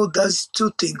Supreme Court does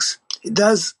two things. It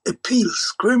does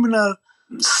appeals, criminal,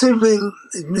 civil,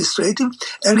 administrative,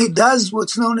 and it does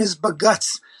what's known as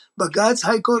Bagatz,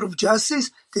 High Court of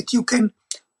Justice, that you can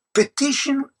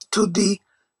petition to the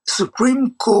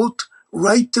Supreme Court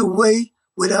right away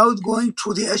without going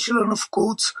through the echelon of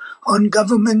courts on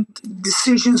government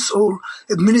decisions or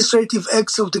administrative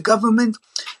acts of the government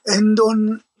and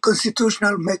on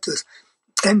constitutional matters.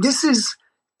 And this is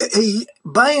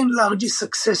by and large, a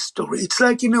success story. It's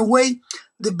like, in a way,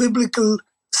 the biblical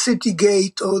city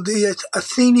gate or the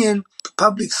Athenian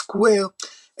public square,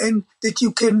 and that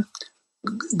you can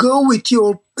go with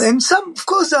your, and some, of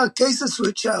course, there are cases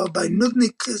which are by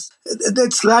nudniks,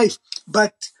 that's life,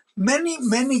 but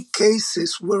many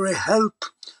cases were a help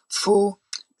for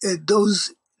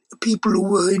those people who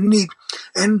were in need.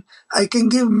 And I can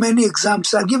give many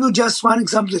examples. I'll give you just one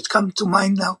example that comes to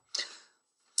mind now.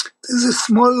 There's a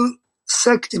small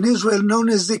sect in Israel known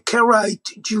as the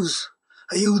Karaite Jews,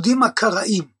 Yehudim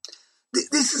HaKaraim.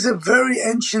 This is a very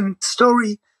ancient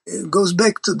story. It goes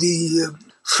back to the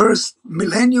first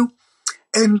millennium,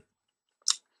 and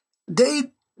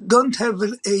they don't have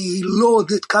a law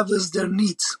that covers their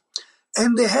needs.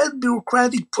 And they had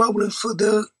bureaucratic problems for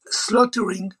their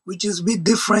slaughtering, which is a bit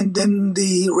different than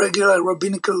the regular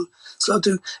rabbinical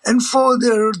slaughtering, and for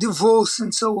their divorce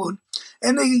and so on.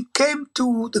 And they came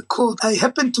to the court. I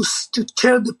happened to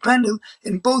chair the panel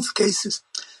in both cases.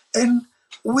 And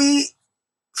we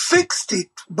fixed it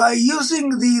by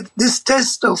using this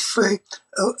test of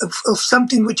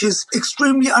something which is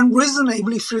extremely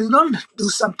unreasonable if you don't do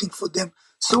something for them.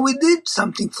 So we did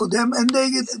something for them, and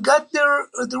they got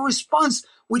the response,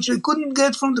 which they couldn't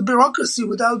get from the bureaucracy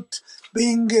without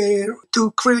being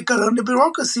too critical on the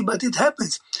bureaucracy, but it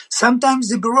happens. Sometimes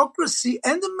the bureaucracy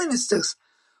and the ministers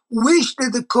wish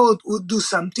that the court would do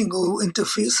something or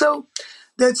interfere. So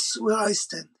that's where I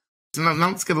stand. So now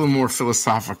let's get a little more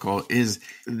philosophical. Is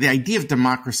the idea of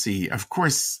democracy, of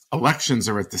course, elections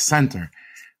are at the center,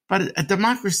 but a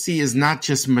democracy is not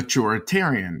just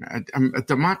majoritarian. A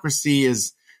democracy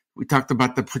is, we talked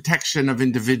about the protection of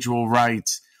individual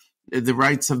rights, the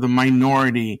rights of the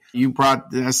minority. You brought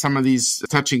some of these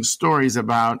touching stories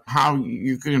about how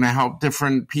you're going to help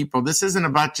different people. This isn't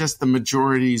about just the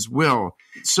majority's will.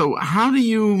 So how do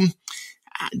you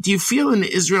feel in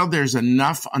Israel there's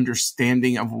enough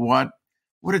understanding of what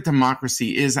a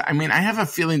democracy is? I mean, I have a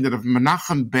feeling that if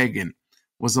Menachem Begin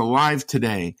was alive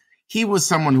today, he was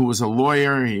someone who was a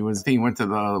lawyer. He went to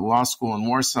the law school in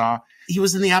Warsaw. He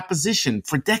was in the opposition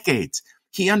for decades.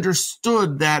 He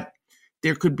understood that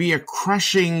there could be a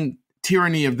crushing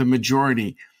tyranny of the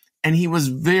majority. And he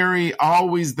was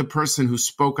always the person who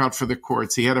spoke out for the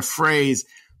courts. He had a phrase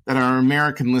that our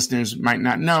American listeners might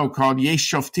not know called Yesh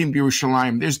Shoftim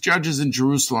B'Yerushalayim. There's judges in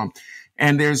Jerusalem,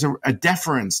 and there's a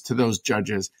deference to those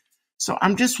judges. So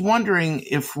I'm just wondering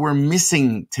if we're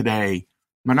missing today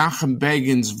Menachem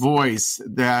Begin's voice,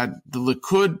 that the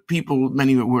Likud people,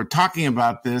 many were talking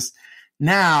about this.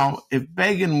 Now, if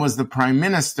Begin was the prime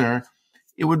minister,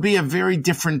 it would be a very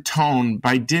different tone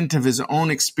by dint of his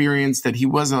own experience that he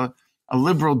was a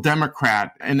liberal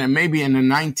Democrat, and maybe in the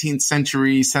 19th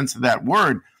century sense of that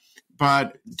word.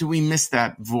 But do we miss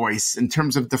that voice in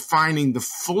terms of defining the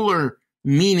fuller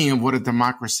meaning of what a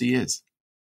democracy is?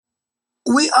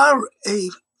 We are a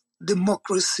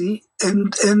democracy,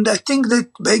 and I think that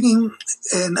Begin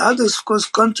and others, of course,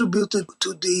 contributed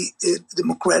to the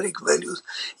democratic values.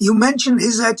 You mentioned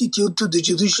his attitude to the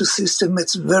judicial system.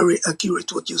 It's very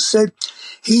accurate what you said.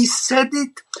 He said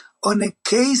it on a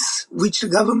case which the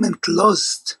government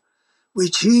lost,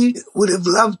 which he would have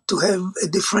loved to have a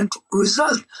different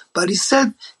result. But he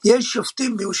said, Yesh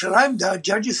Shoftim B'Yerushalayim, there are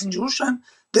judges in Jerusalem.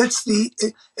 That's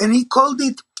and he called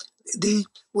it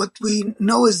what we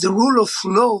know as the rule of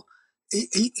law.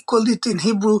 He called it in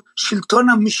Hebrew, Shilton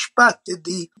HaMishpat, that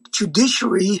the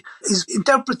judiciary is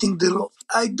interpreting the law.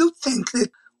 I do think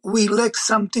that we lack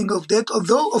something of that,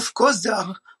 although, of course, there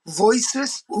are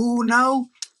voices who now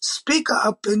speak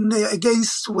up and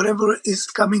against whatever is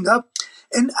coming up.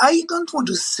 And I don't want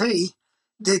to say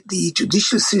that the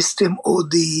judicial system or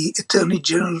the attorney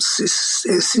general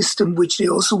system, which they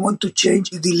also want to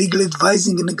change, the legal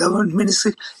advising in the government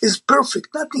ministry, is perfect.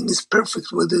 Nothing is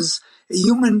perfect where there's a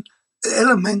human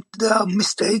element, there are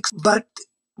mistakes, but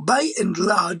by and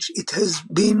large, it has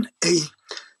been a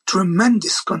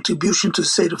tremendous contribution to the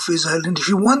state of Israel. And if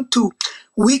you want to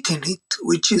weaken it,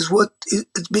 which is what is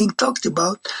being talked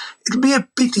about, it would be a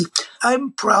pity.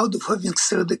 I'm proud of having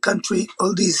served the country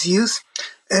all these years.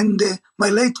 And my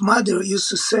late mother used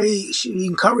to say, she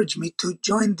encouraged me to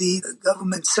join the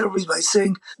government service by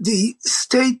saying, the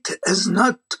state has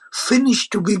not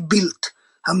finished to be built.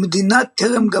 המדינה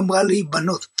טרם גמרה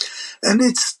להיבנות. And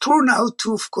it's true now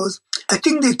too, of course. I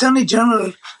think the Attorney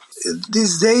General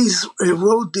these days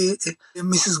wrote,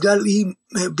 Mrs. Gali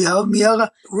Bihar Miara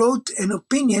wrote an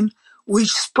opinion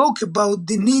which spoke about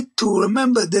the need to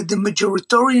remember that the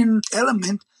majoritarian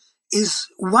element is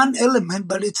one element,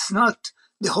 but it's not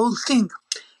the whole thing.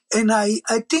 And I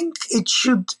think it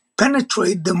should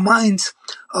penetrate the minds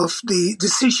of the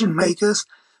decision makers,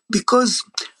 because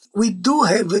we do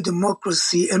have a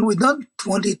democracy and we don't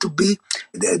want it to be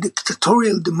a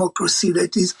dictatorial democracy,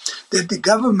 that is, that the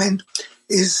government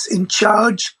is in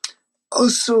charge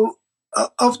also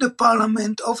of the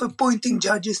parliament, of appointing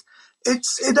judges. It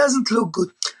doesn't look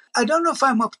good. I don't know if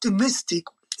I'm optimistic,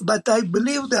 but I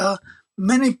believe there are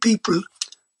many people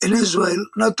in Israel,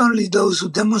 not only those who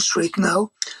demonstrate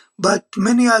now, but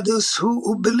many others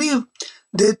who believe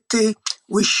that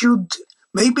we should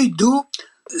maybe do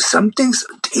some things.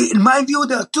 In my view,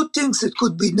 there are two things that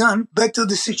could be done better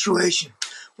the situation.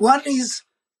 One is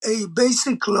a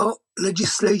basic law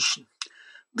legislation,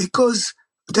 because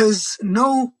there's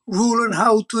no rule on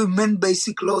how to amend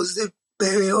basic laws.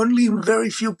 Only in very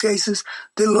few cases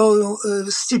the law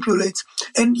stipulates.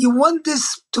 And you want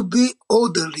this to be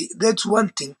orderly. That's one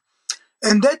thing.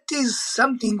 And that is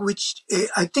something which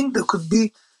I think there could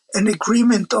be an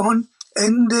agreement on.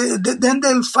 And then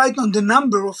they'll fight on the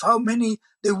number of how many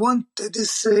they want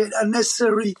this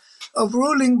unnecessary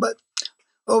overruling, but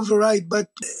override, but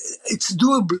it's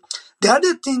doable. The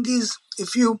other thing is,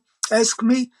 if you ask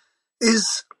me,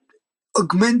 is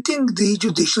augmenting the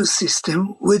judicial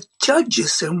system with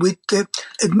judges and with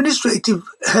administrative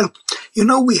help. You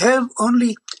know, we have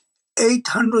only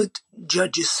 800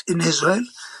 judges in Israel,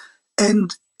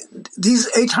 and these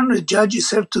 800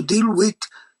 judges have to deal with,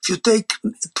 if you take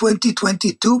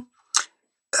 2022,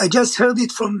 I just heard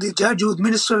it from the judge who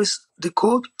administers the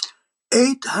court,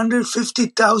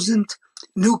 850,000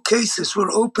 new cases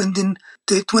were opened in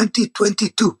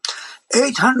 2022.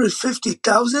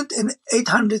 850,000 and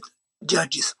 800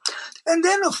 judges. And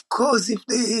then, of course,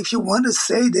 if you want to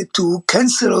say that to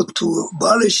cancel or to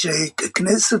abolish a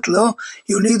Knesset law,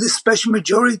 you need a special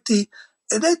majority,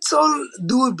 that's all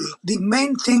doable. The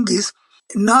main thing is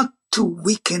not to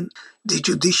weaken the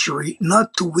judiciary,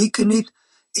 not to weaken it.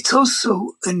 It's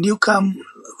also a newcomer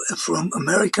from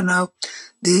America now,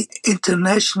 the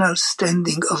international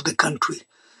standing of the country.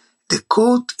 The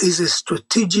court is a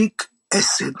strategic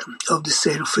asset of the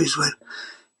state of Israel.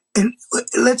 And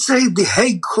let's say the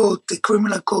Hague Court, the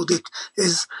criminal court, that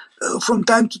is from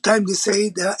time to time they say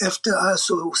they're after us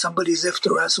or somebody is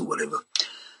after us or whatever.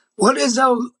 What is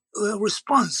our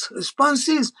response? Response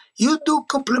is you do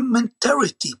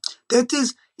complementarity. That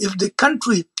is, if the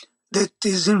country that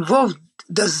is involved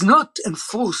does not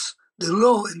enforce the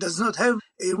law and does not have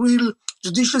a real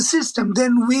judicial system,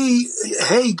 then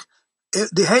the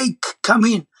Hague come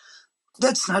in.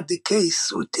 That's not the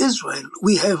case with Israel.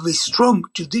 We have a strong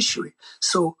judiciary,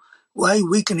 so why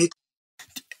weaken it?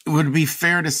 Would it be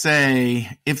fair to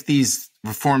say, if these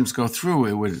reforms go through,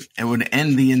 it would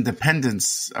end the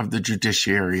independence of the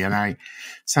judiciary, and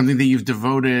something that you've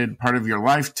devoted part of your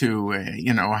life to?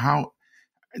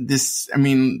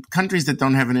 Countries that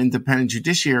don't have an independent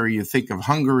judiciary, you think of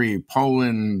Hungary,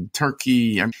 Poland,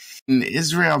 Turkey.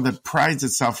 Israel, that prides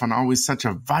itself on always such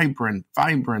a vibrant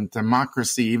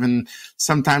democracy, even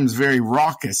sometimes very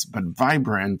raucous, but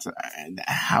vibrant.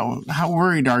 How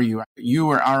worried are you? You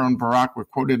or Aaron Barak were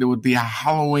quoted, it would be a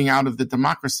hollowing out of the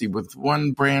democracy with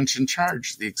one branch in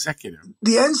charge, the executive.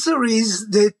 The answer is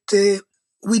that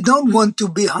we don't want to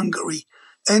be Hungary.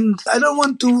 And I don't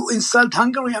want to insult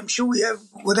Hungary. I'm sure we have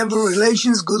whatever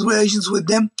good relations with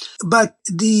them. But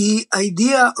the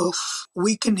idea of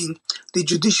weakening the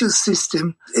judicial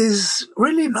system is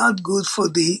really not good for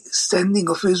the standing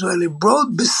of Israel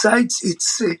abroad, besides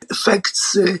its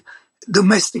effects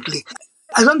domestically.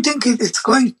 I don't think it's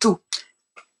going to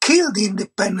kill the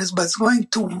independence, but it's going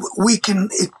to weaken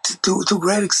it to a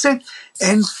great extent.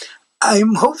 And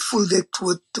I'm hopeful that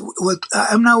what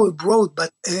I'm now abroad,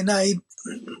 and I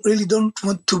really don't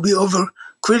want to be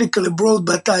overcritical abroad,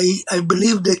 but I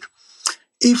believe that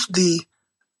if the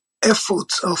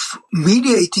efforts of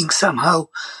mediating somehow,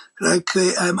 like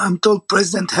I'm told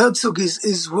President Herzog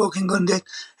is working on that,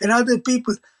 and other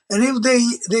people, and if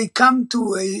they come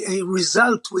to a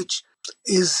result which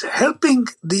is helping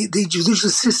the judicial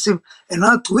system and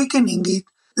not weakening it,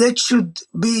 that should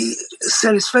be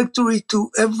satisfactory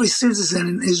to every citizen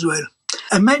in Israel.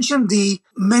 I mentioned the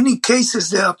many cases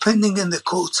that are pending in the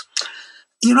courts.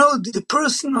 You know, the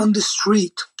person on the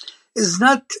street is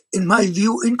not, in my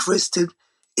view, interested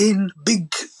in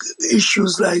big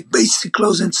issues like basic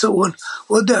laws and so on.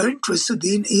 What they are interested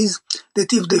in is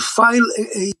that if they file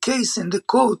a case in the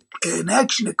court, an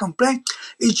action, a complaint,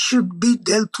 it should be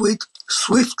dealt with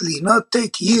swiftly, not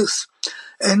take years.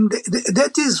 And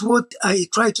that is what I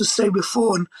tried to say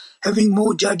before, on having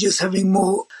more judges, having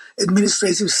more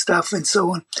administrative staff and so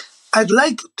on. I'd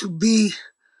like to be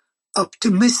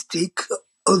optimistic,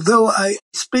 although I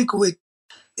speak with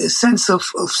a sense of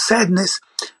sadness,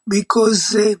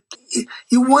 because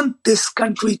you want this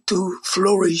country to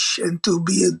flourish and to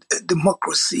be a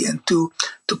democracy and to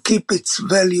keep its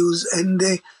values. And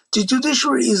the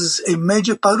judiciary is a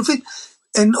major part of it.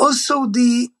 And also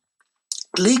the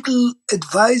legal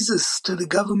advisors to the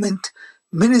government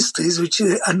ministries, which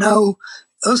are now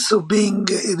also being,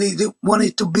 they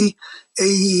wanted to be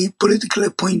a political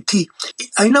appointee.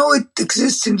 I know it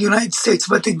exists in the United States,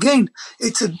 but again,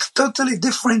 it's a totally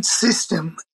different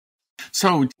system.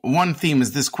 So one theme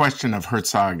is this question of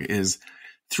Herzog is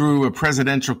through a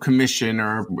presidential commission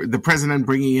or the president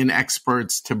bringing in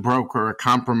experts to broker a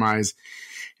compromise.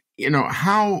 You know,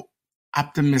 how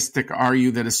optimistic are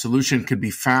you that a solution could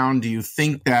be found? Do you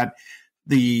think that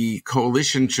the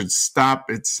coalition should stop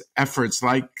its efforts,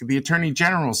 like the Attorney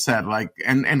General said,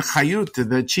 and Chayut,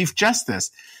 the Chief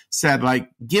Justice, said,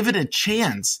 give it a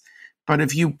chance. But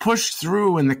if you push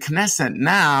through in the Knesset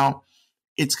now,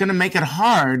 it's going to make it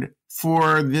hard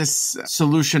for this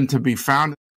solution to be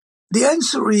found? The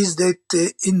answer is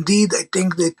that indeed I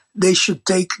think that they should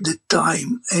take the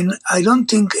time, and I don't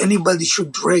think anybody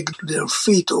should drag their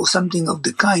feet or something of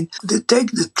the kind. They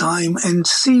take the time and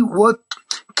see what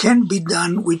can be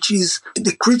done, which is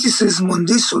the criticism on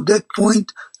this or that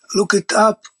point, look it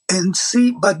up and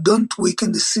see, but don't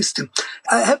weaken the system.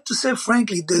 I have to say,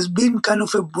 frankly, there's been kind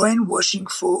of a brainwashing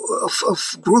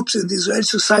of groups in the Israeli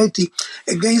society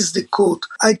against the court.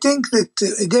 I think that,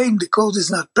 again, the court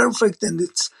is not perfect and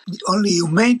it's only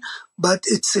humane, but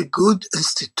it's a good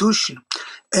institution.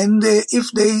 And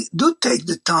if they do take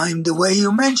the time, the way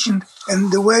you mentioned,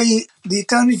 and the way the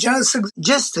Attorney General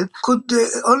suggested, could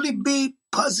only be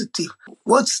positive.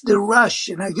 What's the rush?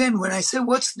 And again, when I say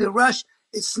what's the rush,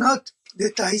 it's not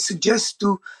that I suggest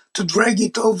to drag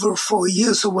it over for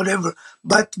years or whatever,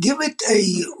 but give it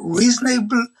a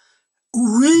reasonable,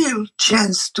 real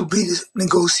chance to be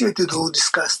negotiated or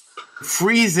discussed.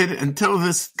 Freeze it until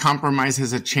this compromise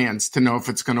has a chance to know if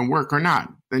it's going to work or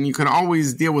not. Then you can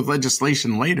always deal with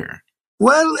legislation later.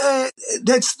 Well,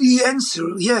 that's the answer,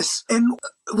 yes. And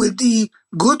with the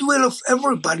goodwill of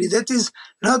everybody, that is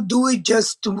not do it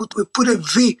just to put a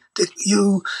V that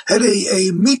you had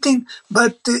a meeting,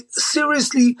 but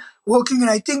seriously working.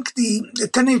 And I think the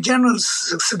Attorney General's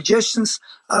suggestions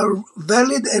are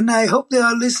valid, and I hope they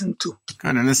are listened to.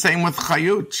 Good. And the same with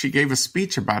Chayut. She gave a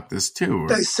speech about this too.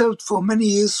 I served for many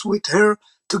years with her.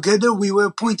 Together we were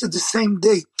appointed the same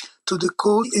day to the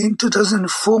court in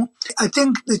 2004. I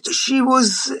think that she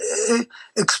was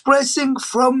expressing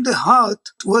from the heart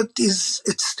what is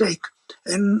at stake,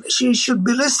 and she should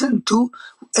be listened to.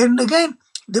 And again,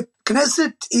 the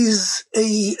Knesset is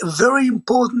a very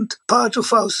important part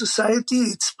of our society.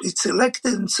 It's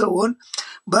elected and so on,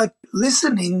 but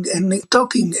listening and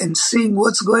talking and seeing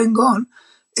what's going on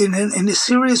in a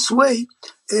serious way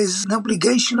is an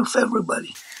obligation of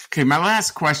everybody. Okay, my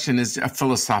last question is a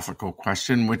philosophical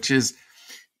question, which is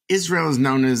Israel is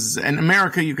known as, and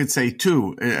America, you could say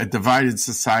too, a divided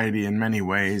society in many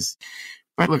ways.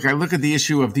 But look, I look at the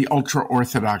issue of the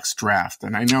ultra-Orthodox draft,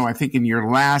 and I think in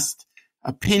your last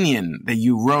opinion that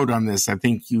you wrote on this, I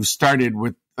think you started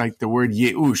with the word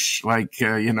yeush,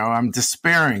 I'm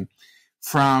despairing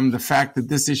from the fact that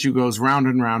this issue goes round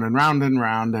and round and round and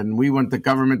round, and we want the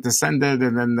government to send it,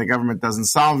 and then the government doesn't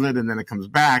solve it, and then it comes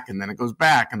back, and then it goes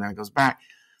back, and then it goes back.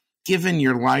 Given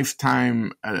your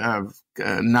lifetime of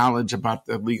knowledge about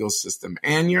the legal system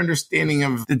and your understanding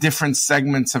of the different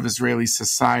segments of Israeli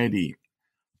society,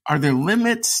 Are there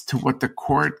limits to what the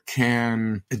court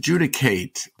can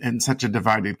adjudicate in such a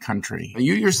divided country?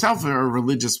 You yourself are a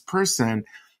religious person,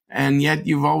 and yet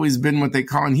you've always been what they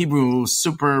call in Hebrew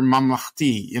super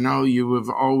mamlachti. You have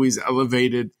always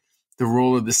elevated the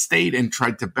role of the state and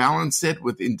tried to balance it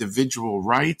with individual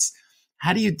rights.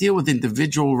 How do you deal with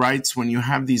individual rights when you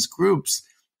have these groups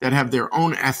that have their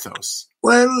own ethos?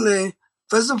 Well,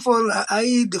 first of all,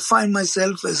 I define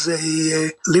myself as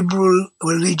a liberal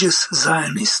religious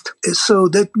Zionist. So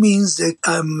that means that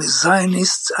I'm a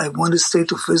Zionist. I want the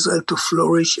state of Israel to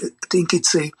flourish. I think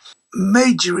it's a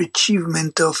major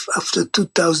achievement after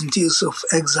 2,000 years of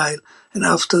exile and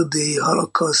after the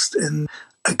Holocaust. And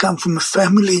I come from a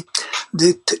family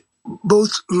that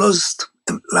both lost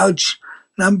a large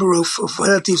number of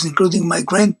relatives, including my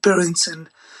grandparents and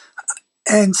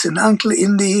aunts and uncle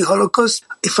in the Holocaust.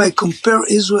 If I compare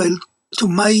Israel to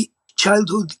my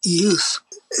childhood years,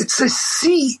 it's a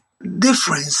sea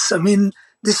difference. I mean,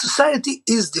 the society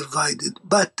is divided,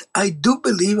 but I do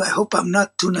believe, I hope I'm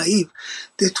not too naive,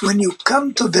 that when you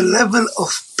come to the level of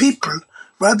people,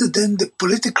 rather than the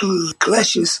political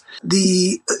clashes,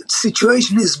 the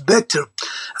situation is better.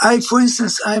 For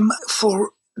instance, I'm for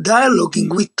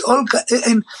dialoguing with Olga,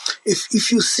 and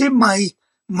if you see my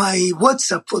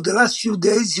WhatsApp for the last few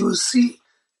days, you will see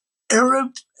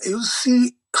Arab, you will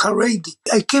see Haredi.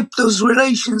 I keep those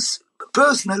relations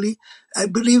personally. I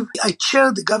believe I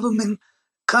chair the government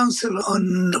council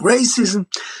on racism,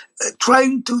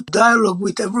 trying to dialogue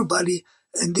with everybody.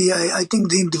 And I think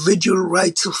the individual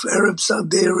rights of Arabs are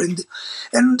there, and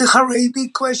the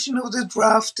Haredi question of the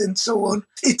draft and so on.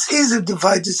 It is a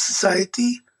divided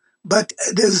society, but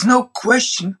there's no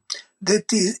question that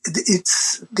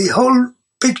it's the whole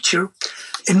picture,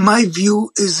 in my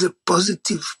view, is a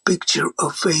positive picture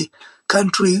of a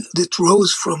country that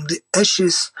rose from the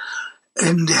ashes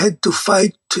and had to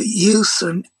fight years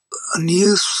and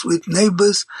years with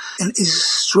neighbors, and is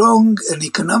strong and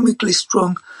economically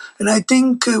strong. And I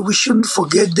think we shouldn't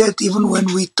forget that even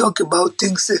when we talk about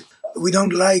things that we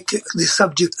don't like, the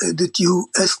subject that you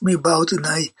asked me about, and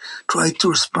I try to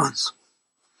respond.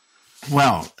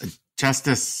 Well,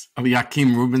 Justice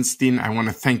Elyakim Rubinstein, I want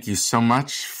to thank you so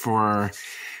much for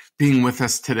being with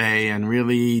us today. And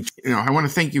really, I want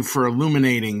to thank you for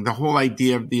illuminating the whole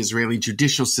idea of the Israeli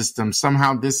judicial system.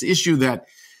 Somehow this issue that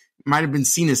might have been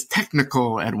seen as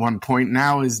technical at one point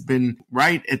now has been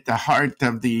right at the heart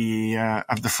of the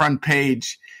front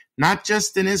page, not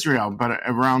just in Israel, but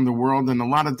around the world. And a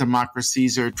lot of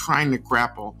democracies are trying to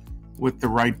grapple with the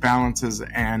right balances.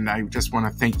 And I just want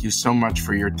to thank you so much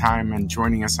for your time and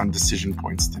joining us on Decision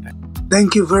Points today.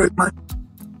 Thank you very much.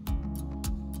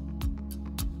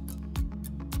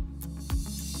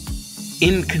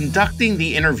 In conducting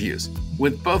the interviews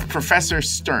with both Professor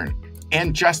Stern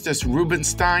and Justice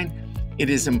Rubinstein, it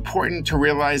is important to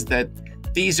realize that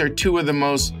these are two of the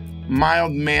most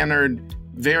mild-mannered,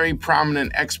 very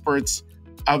prominent experts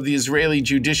of the Israeli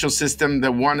judicial system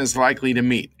that one is likely to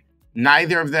meet.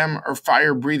 Neither of them are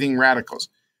fire-breathing radicals,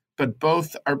 but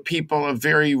both are people of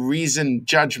very reasoned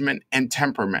judgment and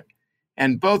temperament.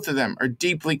 And both of them are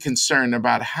deeply concerned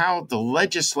about how the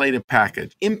legislative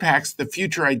package impacts the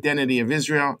future identity of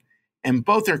Israel, and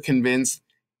both are convinced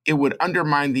it would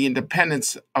undermine the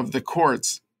independence of the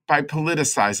courts by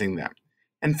politicizing them.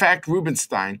 In fact,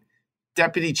 Rubinstein,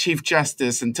 Deputy Chief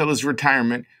Justice until his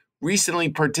retirement, recently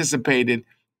participated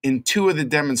in two of the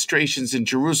demonstrations in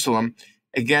Jerusalem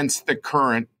against the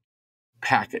current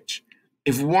package.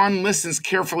 If one listens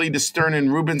carefully to Stern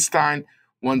and Rubinstein,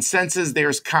 one senses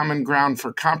there's common ground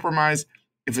for compromise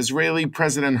if Israeli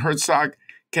President Herzog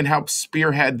can help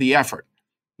spearhead the effort.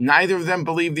 Neither of them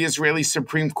believe the Israeli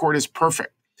Supreme Court is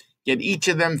perfect, yet each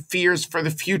of them fears for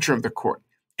the future of the court,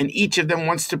 and each of them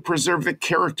wants to preserve the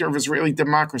character of Israeli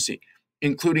democracy,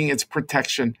 including its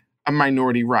protection of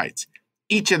minority rights.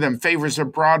 Each of them favors a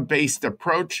broad-based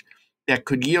approach that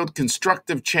could yield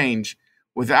constructive change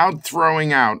without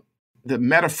throwing out the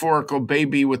metaphorical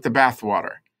baby with the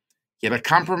bathwater. Yet a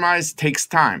compromise takes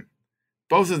time.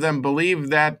 Both of them believe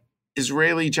that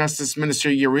Israeli Justice Minister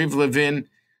Yariv Levin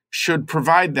should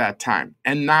provide that time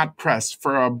and not press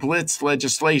for a blitz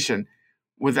legislation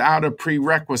without a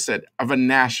prerequisite of a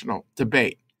national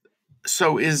debate.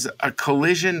 So is a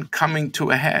collision coming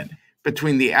to a head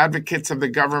between the advocates of the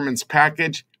government's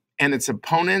package and its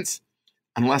opponents,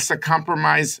 unless a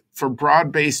compromise for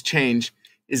broad-based change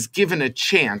is given a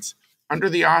chance under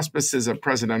the auspices of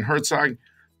President Herzog?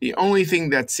 The only thing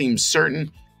that seems certain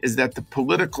is that the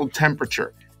political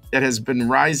temperature that has been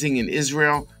rising in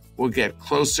Israel will get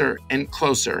closer and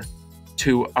closer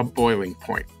to a boiling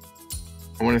point.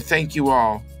 I want to thank you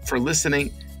all for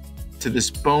listening. to this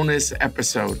bonus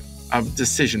episode of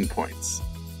Decision Points.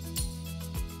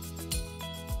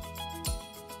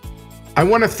 I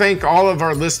want to thank all of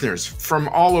our listeners from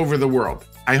all over the world.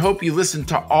 I hope you listened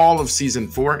to all of Season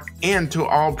 4 and to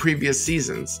all previous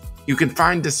seasons. You can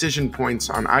find Decision Points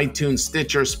on iTunes,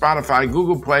 Stitcher, Spotify,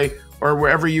 Google Play, or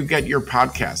wherever you get your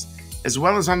podcast, as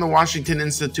well as on the Washington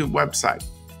Institute website.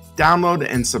 Download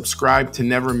and subscribe to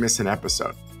never miss an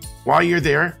episode. While you're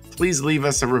there, please leave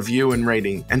us a review and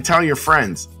rating and tell your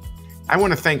friends. I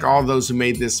want to thank all those who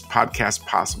made this podcast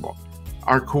possible.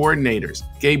 Our coordinators,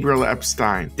 Gabriel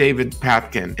Epstein, David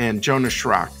Patkin, and Jonah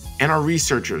Schrock, and our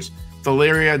researchers,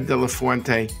 Valeria De La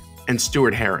Fuente and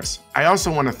Stuart Harris. I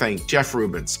also want to thank Jeff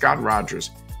Rubin, Scott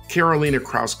Rogers, Carolina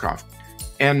Krauskopf,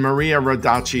 and Maria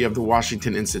Rodacci of the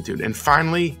Washington Institute. And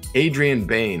finally, Adrian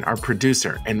Bain, our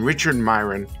producer, and Richard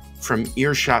Myron from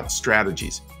Earshot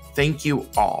Strategies. Thank you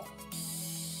all.